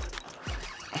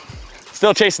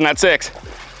 Still chasing that 6.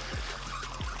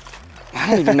 I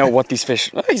don't even know what these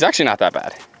fish, he's actually not that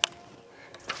bad.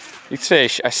 These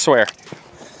fish, I swear.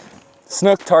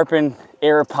 Snook, tarpon,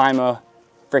 arapaima,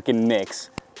 frickin' mix.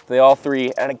 They all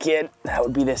 3 and a kid, that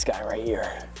would be this guy right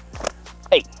here.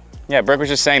 Hey. Yeah, Brooke was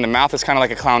just saying the mouth is kind of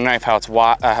like a clown knife, how it's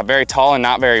very tall and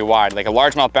not very wide. Like a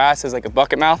largemouth bass is like a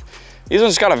bucket mouth. These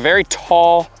ones just got a very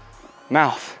tall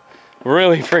mouth.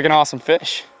 Really freaking awesome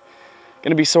fish.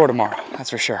 Gonna be sore tomorrow, that's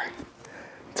for sure.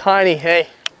 Tiny, hey.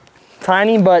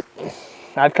 Tiny, but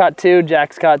I've caught 2,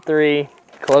 Jack's caught 3.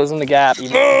 Closing the gap.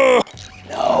 No.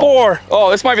 4.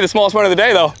 Oh, this might be the smallest one of the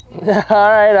day though.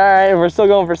 all right. We're still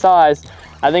going for size.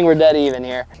 I think we're dead even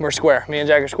here. We're square, me and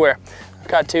Jack are square. I've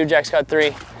caught 2, Jack's got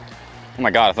 3. Oh my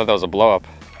God, I thought that was a blow up.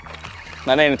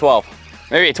 That ain't a 12.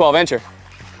 Maybe a 12 incher.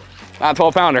 Not a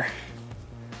 12 pounder.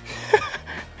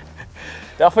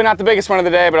 Definitely not the biggest one of the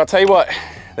day, but I'll tell you what,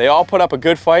 they all put up a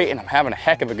good fight and I'm having a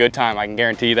heck of a good time, I can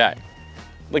guarantee you that.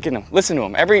 Look at them, listen to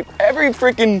them. Every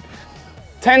freaking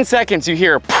 10 seconds you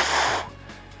hear,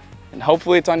 and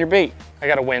hopefully it's on your bait. I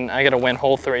gotta win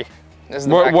hole 3. This is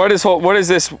what is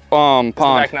this pond?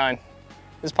 Back 9.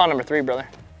 This is pond number 3, brother.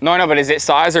 No, I know, but is it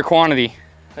size or quantity?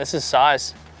 This is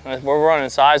size. We're running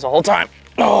size the whole time.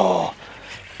 Oh,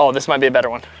 this might be a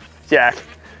better one. Jack.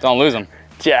 Don't lose them.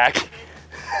 Jack.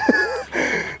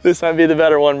 This might be the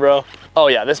better one, bro. Oh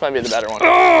yeah, this might be the better one.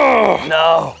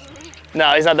 Oh.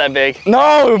 No, he's not that big.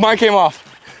 No, mine came off.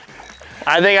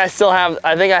 I think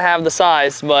I have the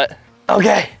size, but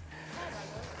okay.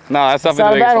 No, that's It's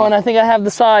not a bad one. I think I have the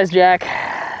size, Jack.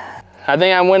 I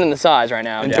think I'm winning the size right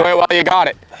now. Enjoy it while you got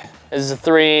it. This is a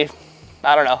 3.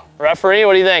 I don't know. Referee,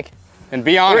 what do you think? And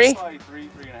be honest. 3?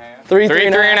 3.5.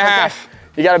 3.5. Okay.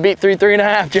 You gotta beat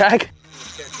 3.5, Jack.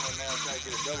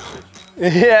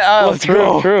 Yeah,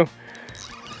 true.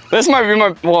 This might be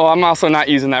my, well, I'm also not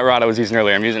using that rod I was using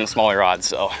earlier. I'm using a smaller rod,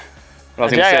 so. I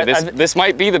was gonna say, this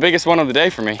might be the biggest one of the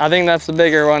day for me. I think that's the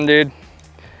bigger one, dude.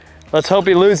 Let's hope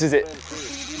he loses it.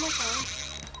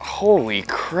 Holy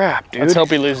crap, dude. Let's hope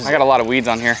he loses it. I got a lot of weeds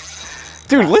on here.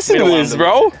 Dude, listen to this,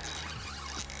 bro.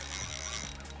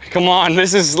 Come on,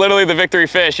 this is literally the victory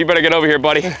fish. You better get over here,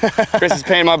 buddy. Chris is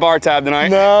paying my bar tab tonight.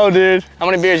 No, dude. How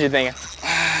many beers are you thinking?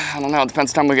 I don't know, it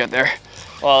depends on time we get there.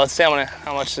 Well, let's see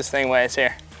how much this thing weighs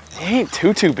here. He ain't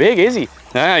too big, is he?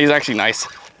 Yeah, he's actually nice.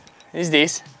 He's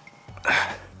decent.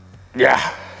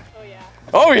 Yeah. Oh yeah.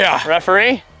 Oh yeah.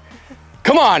 Referee?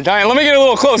 Come on, Diane, let me get a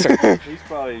little closer. He's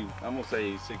probably, I'm gonna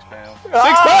say he's 6 pounds. 6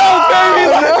 pounds, baby,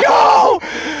 let's go!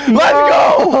 Let's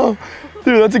go!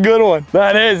 Dude, that's a good one.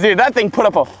 That is, dude, that thing put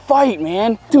up a fight,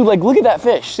 man. Dude, like, look at that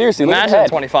fish, seriously, look at Imagine that head.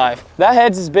 25. That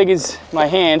head's as big as my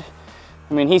hand.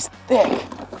 I mean, he's thick.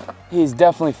 He's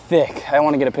definitely thick. I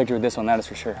want to get a picture of this one, that is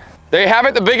for sure. There you have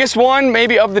it, the biggest one,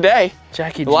 maybe of the day.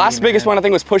 Jackie The last biggest one, I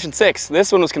think, was pushing 6.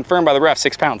 This one was confirmed by the ref,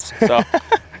 6 pounds. So,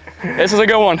 this is a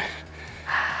good one.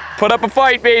 Put up a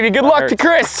fight, baby. Good luck to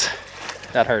Chris.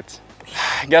 That hurts.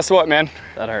 Guess what, man?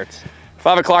 That hurts.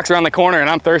 5 o'clock's around the corner and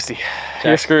I'm thirsty.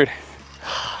 You're screwed.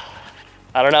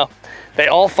 I don't know. They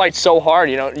all fight so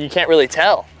hard, you know, you can't really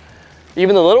tell.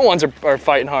 Even the little ones are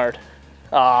fighting hard.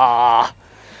 Now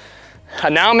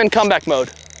I'm in comeback mode.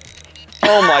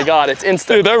 Oh my God, it's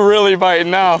instant. Dude, they're really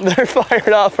fighting now. They're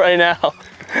fired up right now.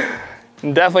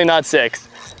 Definitely not 6.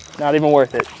 Not even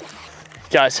worth it.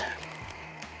 Guys,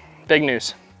 big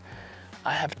news.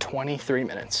 I have 23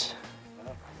 minutes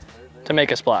to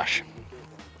make a splash.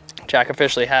 Jack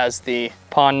officially has the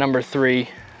pond number 3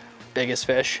 biggest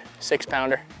fish, 6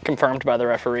 pounder, confirmed by the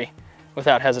referee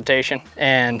without hesitation.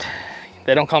 And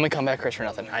they don't call me comeback Chris for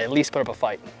nothing. I at least put up a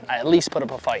fight.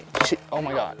 Oh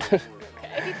my God.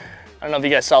 I don't know if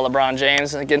you guys saw LeBron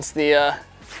James against the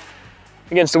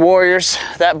Warriors.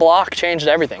 That block changed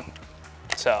everything.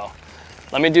 So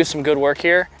let me do some good work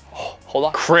here. Oh, hold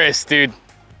on. Chris, dude.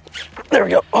 There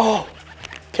we go. Oh,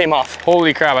 came off.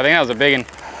 Holy crap, I think that was a big one.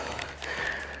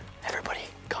 Everybody,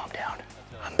 calm down.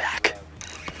 I'm back.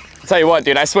 I'll tell you what,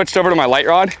 dude, I switched over to my light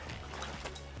rod.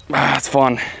 That's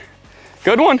fun.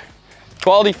 Good one.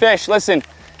 Quality fish. Listen,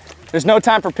 there's no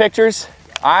time for pictures.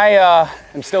 I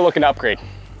am still looking to upgrade.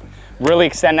 Really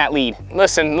extend that lead.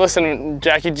 Listen,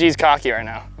 Jackie G's cocky right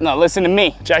now. No, listen to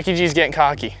me. Jackie G's getting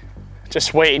cocky.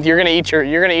 Just wait, you're gonna eat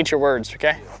your words,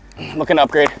 okay? Looking to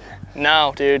upgrade.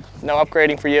 No, dude, no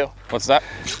upgrading for you. What's that?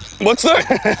 What's that?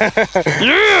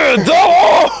 Yeah,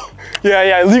 double!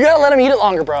 Yeah, you gotta let him eat it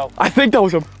longer, bro. I think that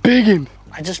was a big one.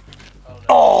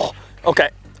 Oh, okay.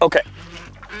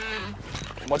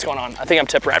 What's going on? I think I'm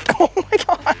tip wrapped. Oh my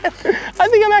God. I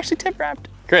think I'm actually tip wrapped.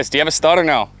 Chris, do you have a stud or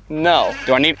no? No.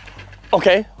 Do I need?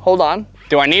 Okay, hold on.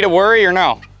 Do I need to worry or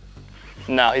no?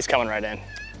 No, he's coming right in.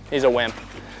 He's a wimp.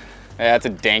 Yeah, that's a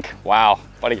dink. Wow,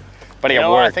 buddy, You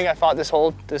know what? work. I think I fought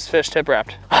this fish tip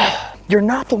wrapped. You're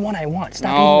not the one I want. Stop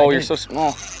eating No, my you're bait. so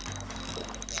small.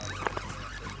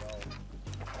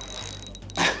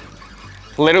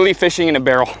 Literally fishing in a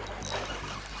barrel.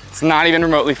 It's not even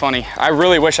remotely funny. I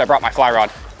really wish I brought my fly rod.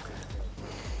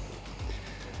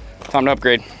 Time to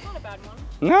upgrade. Not a bad one.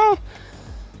 No.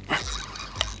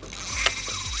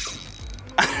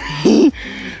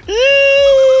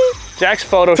 Jack's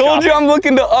photoshopping. Told you I'm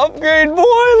looking to upgrade, boy.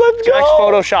 Let's go. Jack's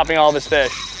photoshopping all of his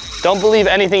fish. Don't believe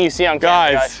anything you see on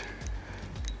camera, Guys,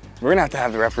 we're gonna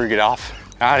have the referee get out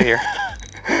of here.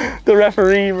 The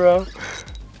referee, bro.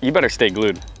 You better stay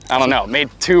glued. I don't know, made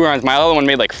 2 runs. My other one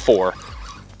made like 4.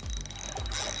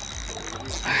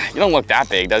 You don't look that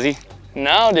big, does he?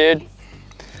 No, dude.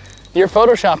 You're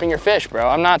photoshopping your fish, bro.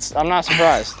 I'm not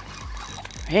surprised.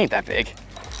 He ain't that big.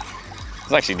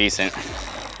 It's actually decent.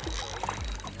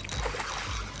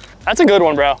 That's a good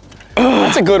one, bro.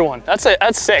 That's a good one. That's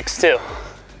 6 too.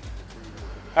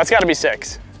 That's gotta be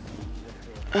 6.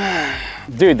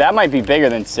 Dude, that might be bigger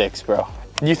than 6, bro.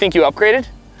 You think you upgraded?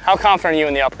 How confident are you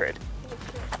in the upgrade?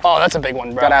 Oh, that's a big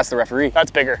one, bro. Gotta ask the referee. That's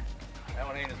bigger. That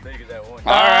one ain't as big as that one.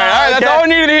 All right, that's all we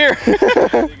needed to hear.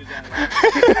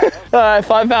 All right,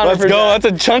 5 pounder. Let's go, that's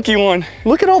a chunky one.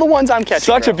 Look at all the ones I'm catching,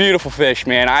 Such bro. a beautiful fish,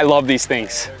 man. I love these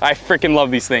things. I freaking love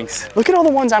these things. Look at all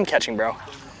the ones I'm catching, bro.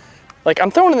 Like,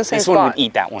 I'm throwing in the same This spot. one would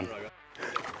eat that one.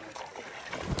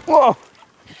 Whoa.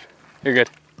 You're good.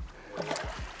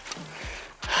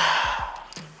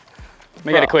 Let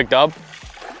me get a quick dub.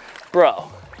 Bro,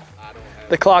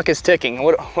 the clock is ticking.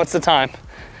 What's the time?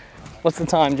 What's the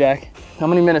time, Jack? How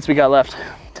many minutes we got left?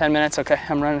 10 minutes, okay,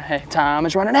 I'm running. Hey, time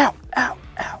is running out. Ow,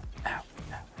 ow, ow,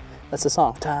 ow. That's the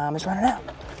song, time is running out.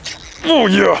 Oh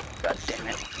yeah. God damn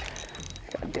it.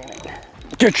 God damn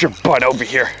it. Get your butt over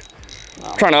here.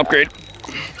 Trying to upgrade.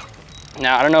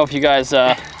 Now, I don't know if you guys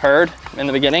heard in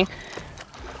the beginning,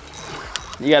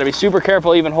 you gotta be super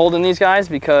careful even holding these guys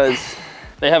because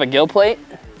they have a gill plate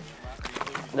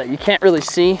that you can't really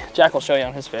see. Jack will show you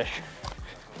on his fish,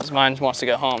 because mine wants to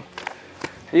go home.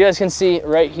 You guys can see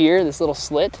right here, this little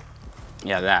slit.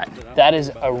 Yeah, that. That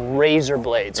is a razor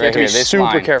blade, so Right you have to here, be this super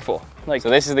line. careful. Like, So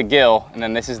this is the gill, and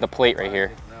then this is the plate right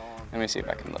here. Let me see if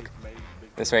I can look.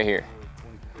 This right here.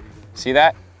 See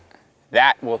that?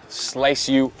 That will slice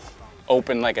you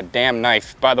open like a damn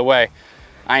knife. By the way,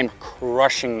 I'm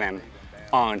crushing them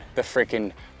on the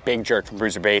freaking Big Jerk from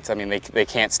Bruiser Baits. I mean, they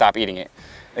can't stop eating it.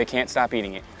 They can't stop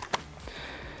eating it.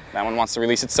 That one wants to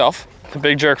release itself. the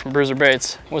Big Jerk from Bruiser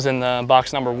Baits was in the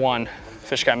box number 1.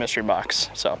 Fish Guy mystery box.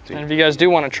 So, and if you guys do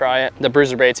want to try it, the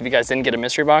Bruiser Baits, if you guys didn't get a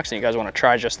mystery box and you guys want to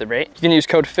try just the bait, you can use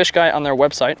code Fish Guy on their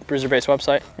website, Bruiser Baits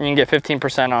website, and you can get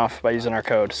 15% off by using our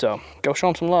code. So go show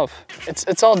them some love.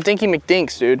 It's all Dinky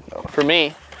McDinks, dude. For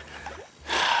me,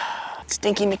 it's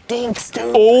Dinky McDinks,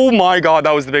 dude. Oh my God,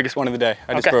 that was the biggest one of the day.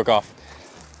 I just Okay. broke off.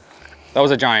 That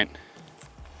was a giant.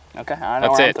 Okay, I know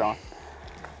That's where I'm it. throwing.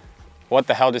 What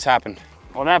the hell just happened?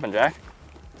 What happened, Jack?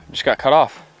 Just got cut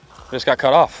off. Just got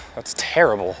cut off. That's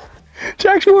terrible.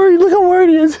 Jack's worried. Look how worried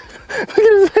he is. Look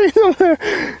at his face over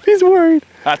there. He's worried.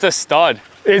 That's a stud.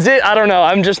 Is it? I don't know.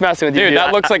 I'm just messing with you, Dude,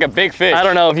 that looks like a big fish. I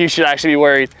don't know if you should actually be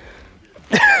worried.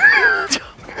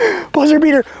 Buzzer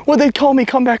beater. What they call me?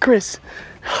 Come back, Chris.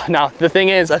 Now, the thing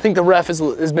is, I think the ref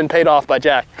has been paid off by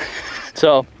Jack.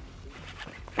 So,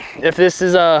 if this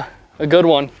is a good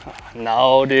one.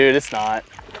 No, dude, it's not.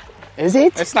 Is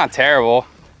it? It's not terrible.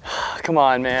 Come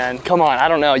on, man. Come on. I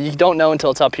don't know. You don't know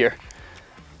until it's up here.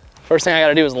 First thing I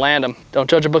gotta do is land them. Don't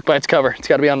judge a book by its cover. It's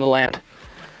gotta be on the land.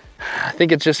 I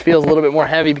think it just feels a little bit more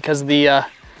heavy because of the,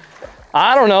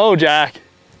 I don't know, Jack.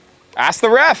 Ask the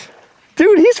ref.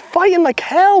 Dude, he's fighting like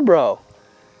hell, bro.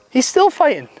 He's still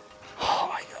fighting.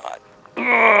 Oh my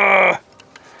God. Ugh.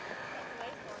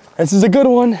 This is a good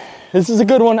one. This is a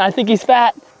good one. I think he's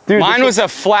fat. Dude, Mine was a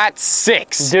flat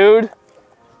 6. Dude,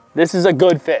 this is a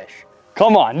good fish.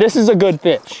 Come on, this is a good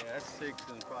fish. That's 6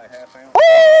 and probably half ounce.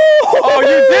 Oh,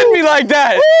 you did me like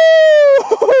that.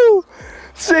 Woo!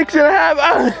 6.5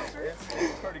 ounces.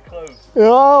 It's pretty close.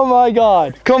 Oh my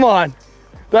God, come on.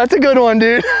 That's a good one,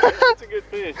 dude. That's a good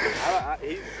fish.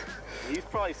 He's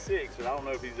probably 6, but I don't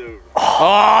know if he's over.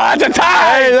 Oh, that's a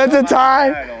tie. Hey, that's a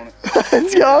tie.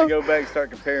 Let's go. Go back and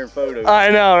start comparing photos. I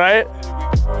know, right?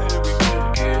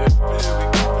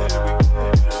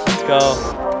 Let's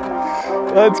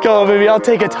go. Let's go, baby. I'll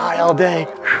take a tie all day.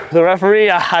 The referee,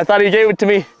 I thought he gave it to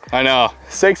me. I know.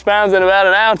 6 pounds and about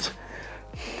an ounce.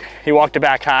 He walked it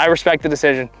back. I respect the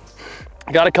decision.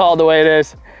 Got to call it the way it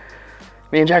is.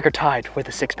 Me and Jack are tied with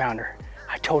a 6-pounder.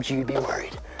 I told you you'd be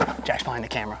worried. Jack's behind the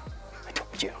camera. I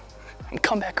told you. And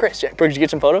come back, Chris. Jack, Brooke, did you get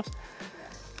some photos?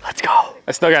 Let's go.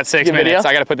 I still got 6 minutes. Video?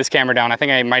 I gotta put this camera down. I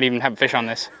think I might even have a fish on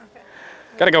this.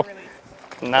 Gotta go.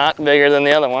 Not bigger than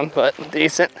the other one, but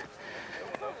decent.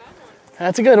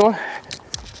 That's a good one.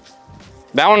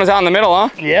 That one was out in the middle, huh?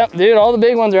 Yep, dude, all the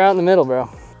big ones are out in the middle, bro.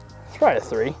 It's probably a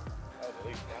 3.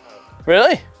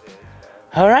 Really?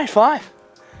 All right, 5.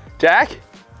 Jack?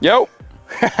 Yo.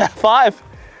 5.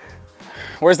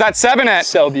 Where's that 7 at?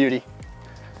 So beauty.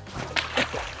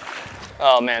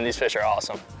 Oh man, these fish are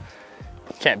awesome.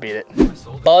 Can't beat it.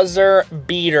 Buzzer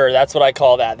beater, that's what I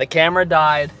call that. The camera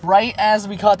died right as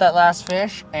we caught that last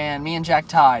fish, and me and Jack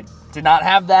tied. Did not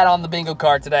have that on the bingo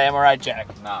card today, am I right, Jack?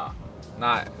 No,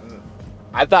 not.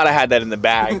 I thought I had that in the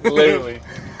bag, literally.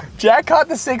 Jack caught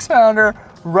the 6-pounder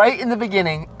right in the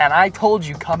beginning, and I told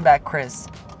you, come back, Chris.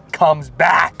 Comes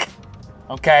back.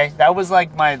 Okay, that was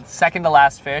like my second to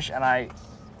last fish, and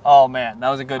oh man, that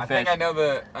was a good fish. I think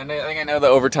I know the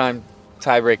overtime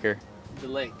tiebreaker. The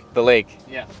lake. The lake.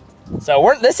 Yeah.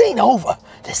 So this ain't over.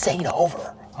 This ain't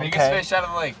over. Biggest Okay? fish out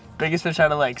of the lake. Biggest fish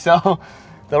out of the lake. So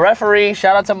the referee,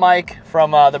 shout out to Mike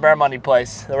from the barramundi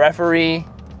place. The referee,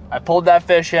 I pulled that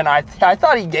fish in. I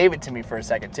thought he gave it to me for a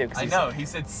second too. I know, he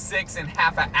said 6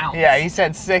 1/2 an ounce. Yeah, he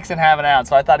said 6 1/2 an ounce.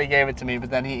 So I thought he gave it to me,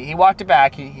 but then he walked it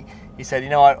back. He said, you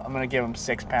know what? I'm gonna give him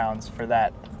 6 pounds for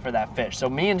that fish. So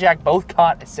me and Jack both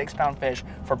caught a 6-pound fish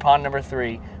for pond number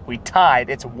 3. We tied.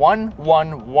 It's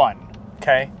 1-1-1.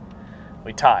 Okay,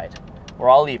 we tied. We're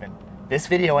all even. This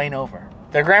video ain't over.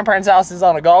 Their grandparents' house is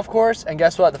on a golf course, and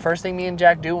guess what? The first thing me and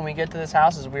Jack do when we get to this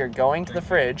house is we are going to the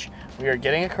fridge. We are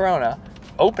getting a Corona,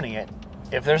 opening it.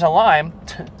 If there's a lime,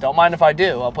 don't mind if I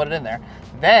do. I'll put it in there.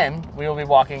 Then we will be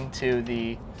walking to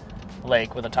the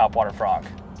lake with a topwater frog.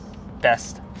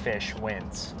 Best fish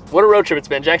wins. What a road trip it's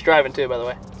been. Jack's driving too, by the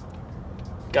way.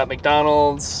 Got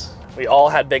McDonald's. We all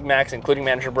had Big Macs, including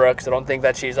Manager Brooke, so don't think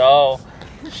that she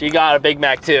got a Big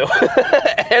Mac too.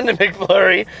 And a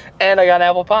McFlurry, and I got an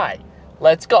apple pie.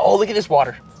 Let's go. Oh, look at this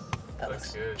water. That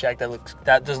looks good. Jack,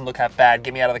 that doesn't look half bad.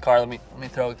 Get me out of the car. Let me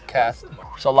throw a cast.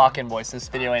 So lock in, boys. This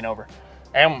video ain't over.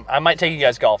 And I might take you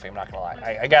guys golfing, I'm not gonna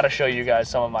lie. I gotta show you guys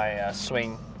some of my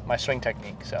swing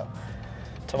technique. So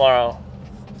tomorrow,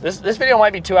 this video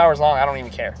might be 2 hours long. I don't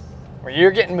even care.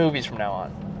 You're getting movies from now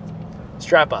on.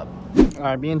 Strap up. All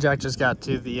right, me and Jack just got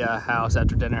to the house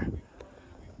after dinner.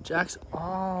 Jack's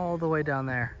all the way down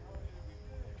there.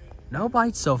 No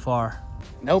bites so far.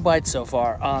 No bites so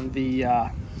far on the,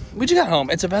 we just got home.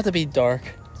 It's about to be dark.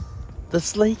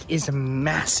 This lake is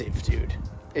massive, dude.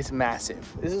 It's massive.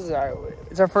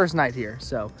 It's our first night here,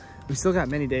 so we still got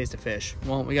many days to fish.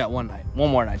 Well, we got one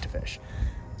more night to fish.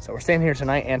 So we're staying here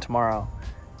tonight and tomorrow,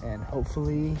 and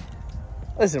hopefully,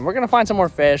 listen, we're gonna find some more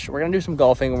fish. We're gonna do some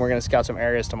golfing, and we're gonna scout some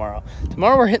areas tomorrow.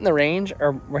 Tomorrow we're hitting the range,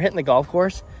 or we're hitting the golf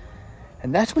course,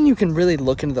 and that's when you can really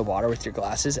look into the water with your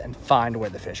glasses and find where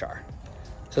the fish are.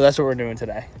 So that's what we're doing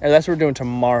today, and that's what we're doing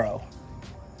tomorrow.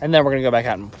 And then we're gonna go back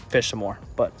out and fish some more.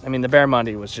 But I mean, the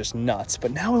barramundi was just nuts,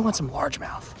 but now we want some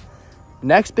largemouth.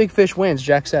 Next big fish wins,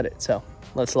 Jack said it, so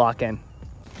let's lock in.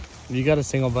 You got a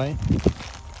single bite?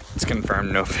 It's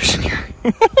confirmed, no fish in here.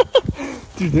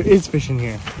 Dude, there is fish in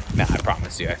here. Nah, I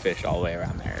promise you, I fished all the way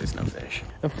around there. There's no fish.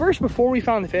 Before we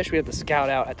found the fish, we have to scout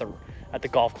out at the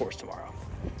golf course tomorrow.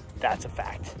 That's a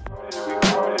fact.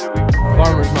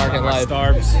 Farmer's Market Live.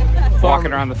 Starbs.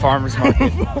 Walking around the farmer's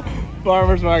market.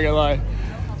 Farmer's Market Live.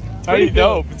 It's pretty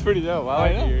dope. It's pretty dope. I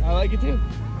like it here. I like it too.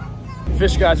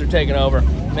 Fish guys are taking over.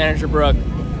 Manager Brooke.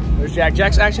 There's Jack.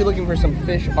 Jack's actually looking for some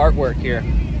fish artwork here.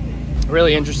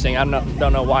 Really interesting. I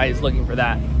don't know why he's looking for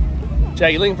that.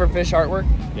 Jack, you looking for fish artwork?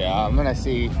 Yeah, I'm gonna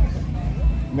see.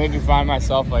 Maybe find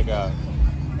myself like a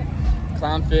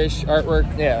clownfish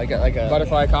artwork. Yeah, like a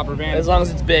butterfly copper band. As long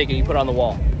as it's big and you put it on the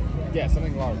wall. Yeah,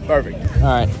 something large. Perfect.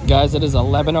 All right, guys, it is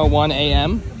 11:01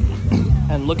 a.m.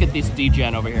 and look at this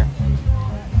degen over here.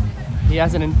 He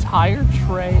has an entire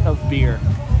tray of beer.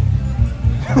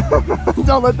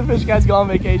 Don't let the fish guys go on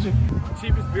vacation.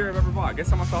 Cheapest beer I've ever bought. Guess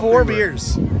how much I'll 4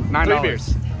 beers. $9. 3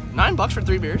 beers. $9 for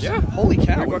 3 beers? Yeah. Holy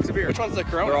cow. $3 a beer. Which one's the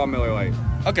Corona? They're all Miller Lite.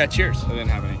 Okay, cheers. I didn't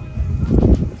have any.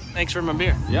 Thanks for my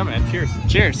beer. Yeah, man. Cheers.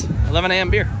 Cheers. 11 a.m.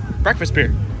 beer. Breakfast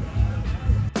beer.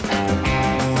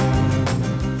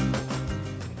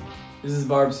 This is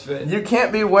Barb's fit. You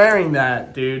can't be wearing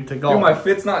that, dude, to golf. Dude, my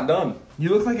fit's not done. You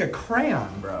look like a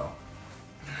crayon, bro.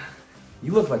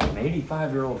 You look like an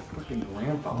 85-year-old freaking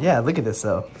grandfather. Yeah, look at this,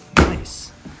 though.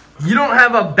 Nice. You don't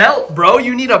have a belt, bro.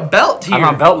 You need a belt here. I'm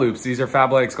on belt loops. These are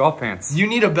Fabletics golf pants. You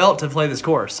need a belt to play this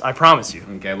course. I promise you.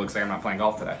 Okay, looks like I'm not playing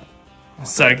golf today.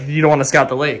 So you don't want to scout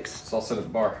the lakes. So I'll sit at the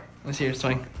bar. Let me see your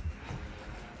swing.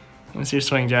 Let me see your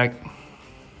swing, Jack.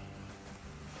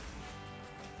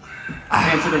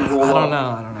 Pants are gonna roll up.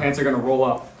 I don't know. Pants are gonna roll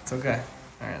up. It's okay.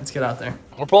 All right, let's get out there.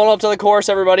 We're pulling up to the course,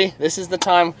 everybody. This is the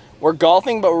time we're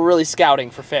golfing, but we're really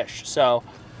scouting for fish. So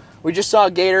we just saw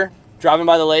a gator driving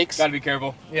by the lakes. Gotta be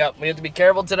careful. Yep, we have to be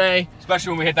careful today.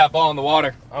 Especially when we hit that ball in the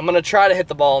water. I'm gonna try to hit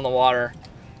the ball in the water.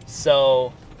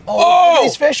 So, look at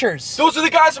these fishers. Those are the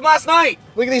guys from last night.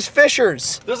 Look at these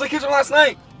fishers. Those are the kids from last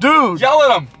night. Dude. Yell at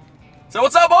them. Say,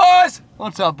 what's up, boys?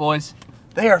 What's up, boys?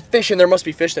 They are fishing. There must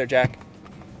be fish there, Jack.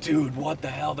 Dude, what the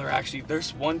hell?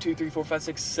 There's 1, 2, 3, 4, 5,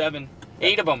 6, 7,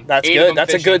 8 of them. That's good.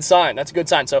 That's a good sign. That's a good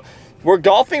sign. So we're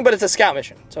golfing, but it's a scout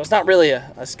mission. So it's not really a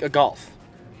golf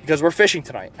because we're fishing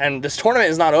tonight. And this tournament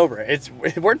is not over.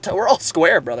 We're all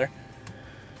square, brother.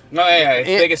 No, yeah, it's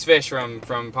biggest fish from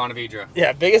Ponte Vedra.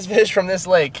 Yeah, biggest fish from this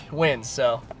lake wins.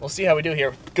 So we'll see how we do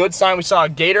here. Good sign. We saw a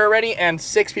gator already and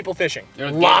 6 people fishing.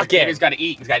 Lock in. He's got to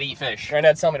eat. He's got to eat fish.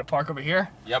 Granddad's telling me to park over here.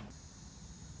 Yep.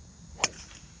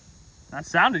 That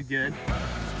sounded good.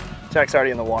 Jack's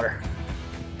already in the water.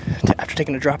 After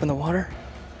taking a drop in the water,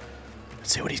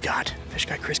 let's see what he's got. Fish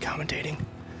guy Chris commentating.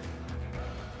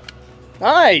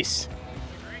 Nice.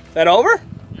 That over?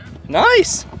 Yeah.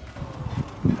 Nice.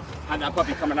 Had that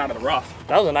puppy coming out of the rough.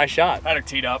 That was a nice shot. I had her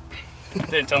teed up.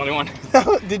 Didn't tell anyone.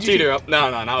 Did you? Teed her up. No,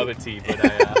 not with a tee, but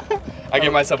I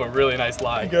gave myself a really nice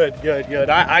lie. Good.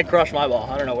 I crushed my ball.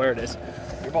 I don't know where it is.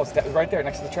 Your ball's right there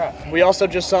next to the trap. We also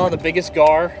just saw the biggest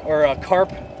gar, or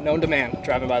carp, known to man,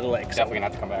 driving by the lake. So definitely gonna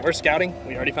have to come back. We're scouting.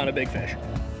 We already found a big fish.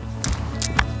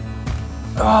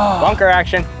 Bunker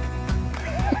action.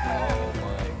 Oh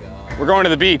my God. We're going to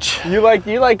the beach. You like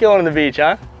going to the beach,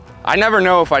 huh? I never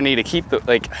know if I need to keep the,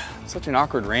 such an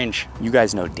awkward range. You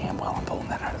guys know damn well I'm pulling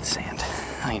that out of the sand.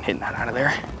 I ain't hitting that out of there.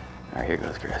 All right, here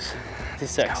goes Chris.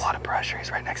 He's got a lot of pressure.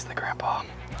 He's right next to the grandpa.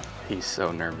 He's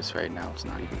so nervous right now. It's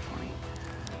not even funny.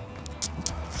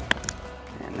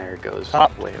 And there it goes,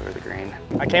 way over the green.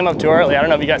 I came up too early. I don't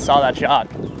know if you guys saw that shot.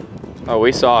 Oh,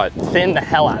 we saw it. Thinned the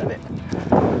hell out of it.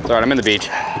 It's all right, I'm in the beach.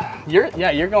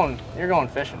 You're going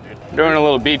fishing, dude. Doing a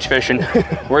little beach fishing.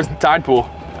 Where's the tide pool?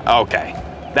 Okay,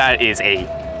 that is a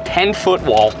 10-foot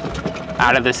wall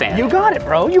out of the sand. You got it,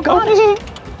 bro. You got it.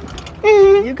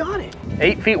 You got it.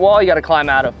 8 feet wall you got to climb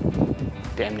out of.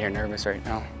 Damn near nervous right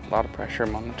now. A lot of pressure.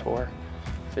 I'm on the tour.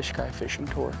 Fish guy fishing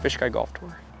tour. Fish guy golf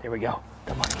tour. Here we go.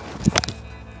 Come on.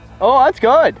 Oh, that's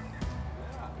good.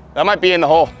 That might be in the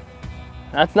hole.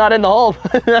 That's not in the hole.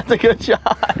 That's a good shot.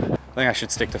 I think I should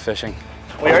stick to fishing.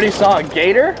 We already saw a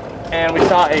gator, and we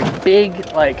saw a big,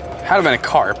 had have been a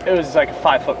carp. It was like a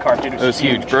 5-foot carp, dude. It was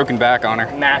huge. Broken back on her.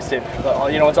 Massive.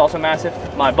 But you know what's also massive?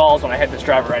 My balls when I hit this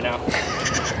driver right now.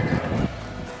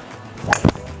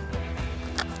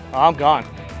 I'm gone.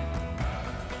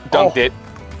 Dunked it.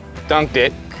 Dunked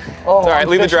it. Oh, it's all right,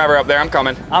 leave the driver up there. I'm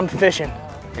coming. I'm fishing.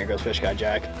 Here goes fish guy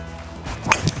Jack.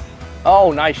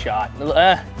 Oh, nice shot.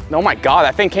 Oh my God,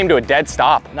 that thing came to a dead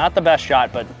stop. Not the best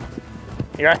shot, but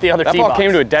you're at the other tee box. That ball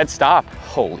came to a dead stop.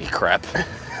 Holy crap.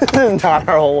 Not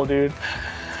our hole, dude.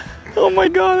 Oh my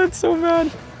God, that's so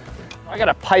bad. I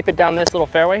gotta pipe it down this little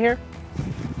fairway here.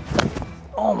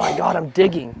 Oh my God, I'm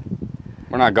digging.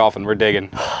 We're not golfing, we're digging.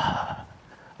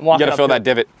 You gotta fill that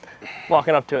divot.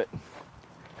 Walking up to it.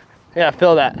 Yeah,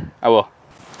 fill that. I will.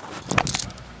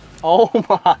 Oh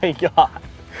my God.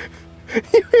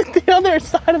 You hit the other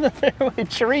side of the fairway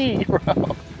tree, bro.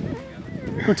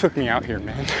 Who took me out here,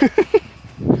 man?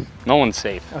 No one's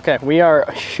safe. Okay, we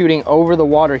are shooting over the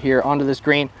water here onto this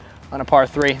green on a par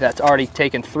 3 that's already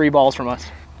taken 3 balls from us.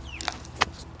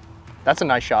 That's a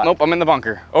nice shot. Nope, I'm in the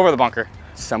bunker. Over the bunker.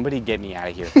 Somebody get me out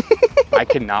of here. I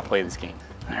cannot play this game.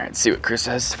 All right, let's see what Chris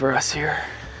has for us here.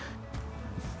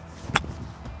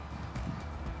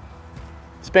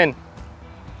 Spin.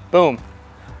 Boom.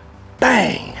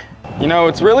 Bang. You know,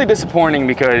 it's really disappointing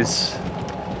because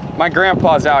my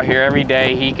grandpa's out here every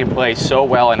day. He can play so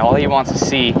well, and all he wants to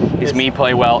see is me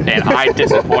play well, and I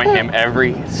disappoint him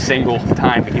every single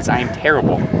time because I am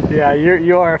terrible. Yeah,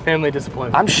 you are a family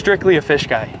disappointment. I'm strictly a fish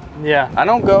guy. Yeah. I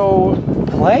don't go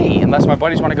play unless my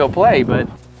buddies want to go play, but...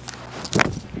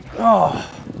 Oh.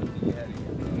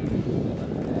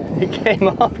 He came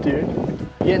up, dude.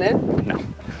 Getting in? No,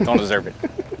 don't deserve it.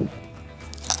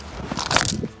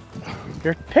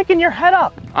 You're picking your head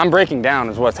up. I'm breaking down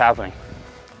is what's happening.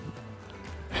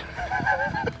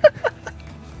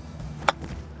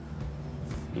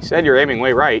 You said you're aiming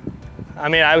way right. I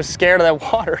mean, I was scared of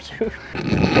that water, dude.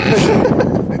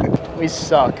 We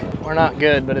suck. We're not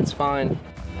good, but it's fine.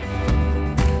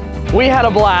 We had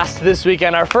a blast this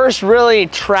weekend. Our first really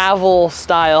travel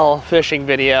style fishing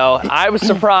video. I was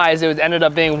surprised it ended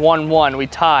up being 1-1. We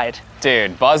tied.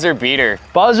 Dude, buzzer beater.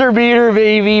 Buzzer beater,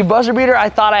 baby. Buzzer beater, I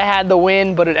thought I had the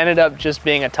win, but it ended up just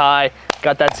being a tie.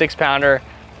 Got that 6-pounder.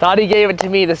 Thought he gave it to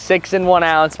me, the 6 1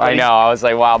 ounce. I know, I was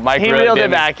like, wow, Mike he really reeled did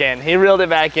it back in. He reeled it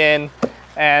back in,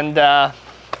 and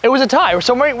it was a tie.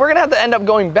 So we're gonna have to end up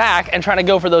going back and trying to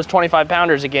go for those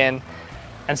 25-pounders again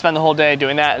and spend the whole day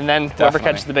doing that, and then whoever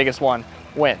catches the biggest one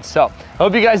wins. So I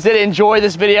hope you guys did enjoy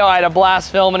this video. I had a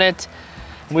blast filming it.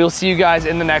 We'll see you guys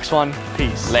in the next one.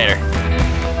 Peace. Later.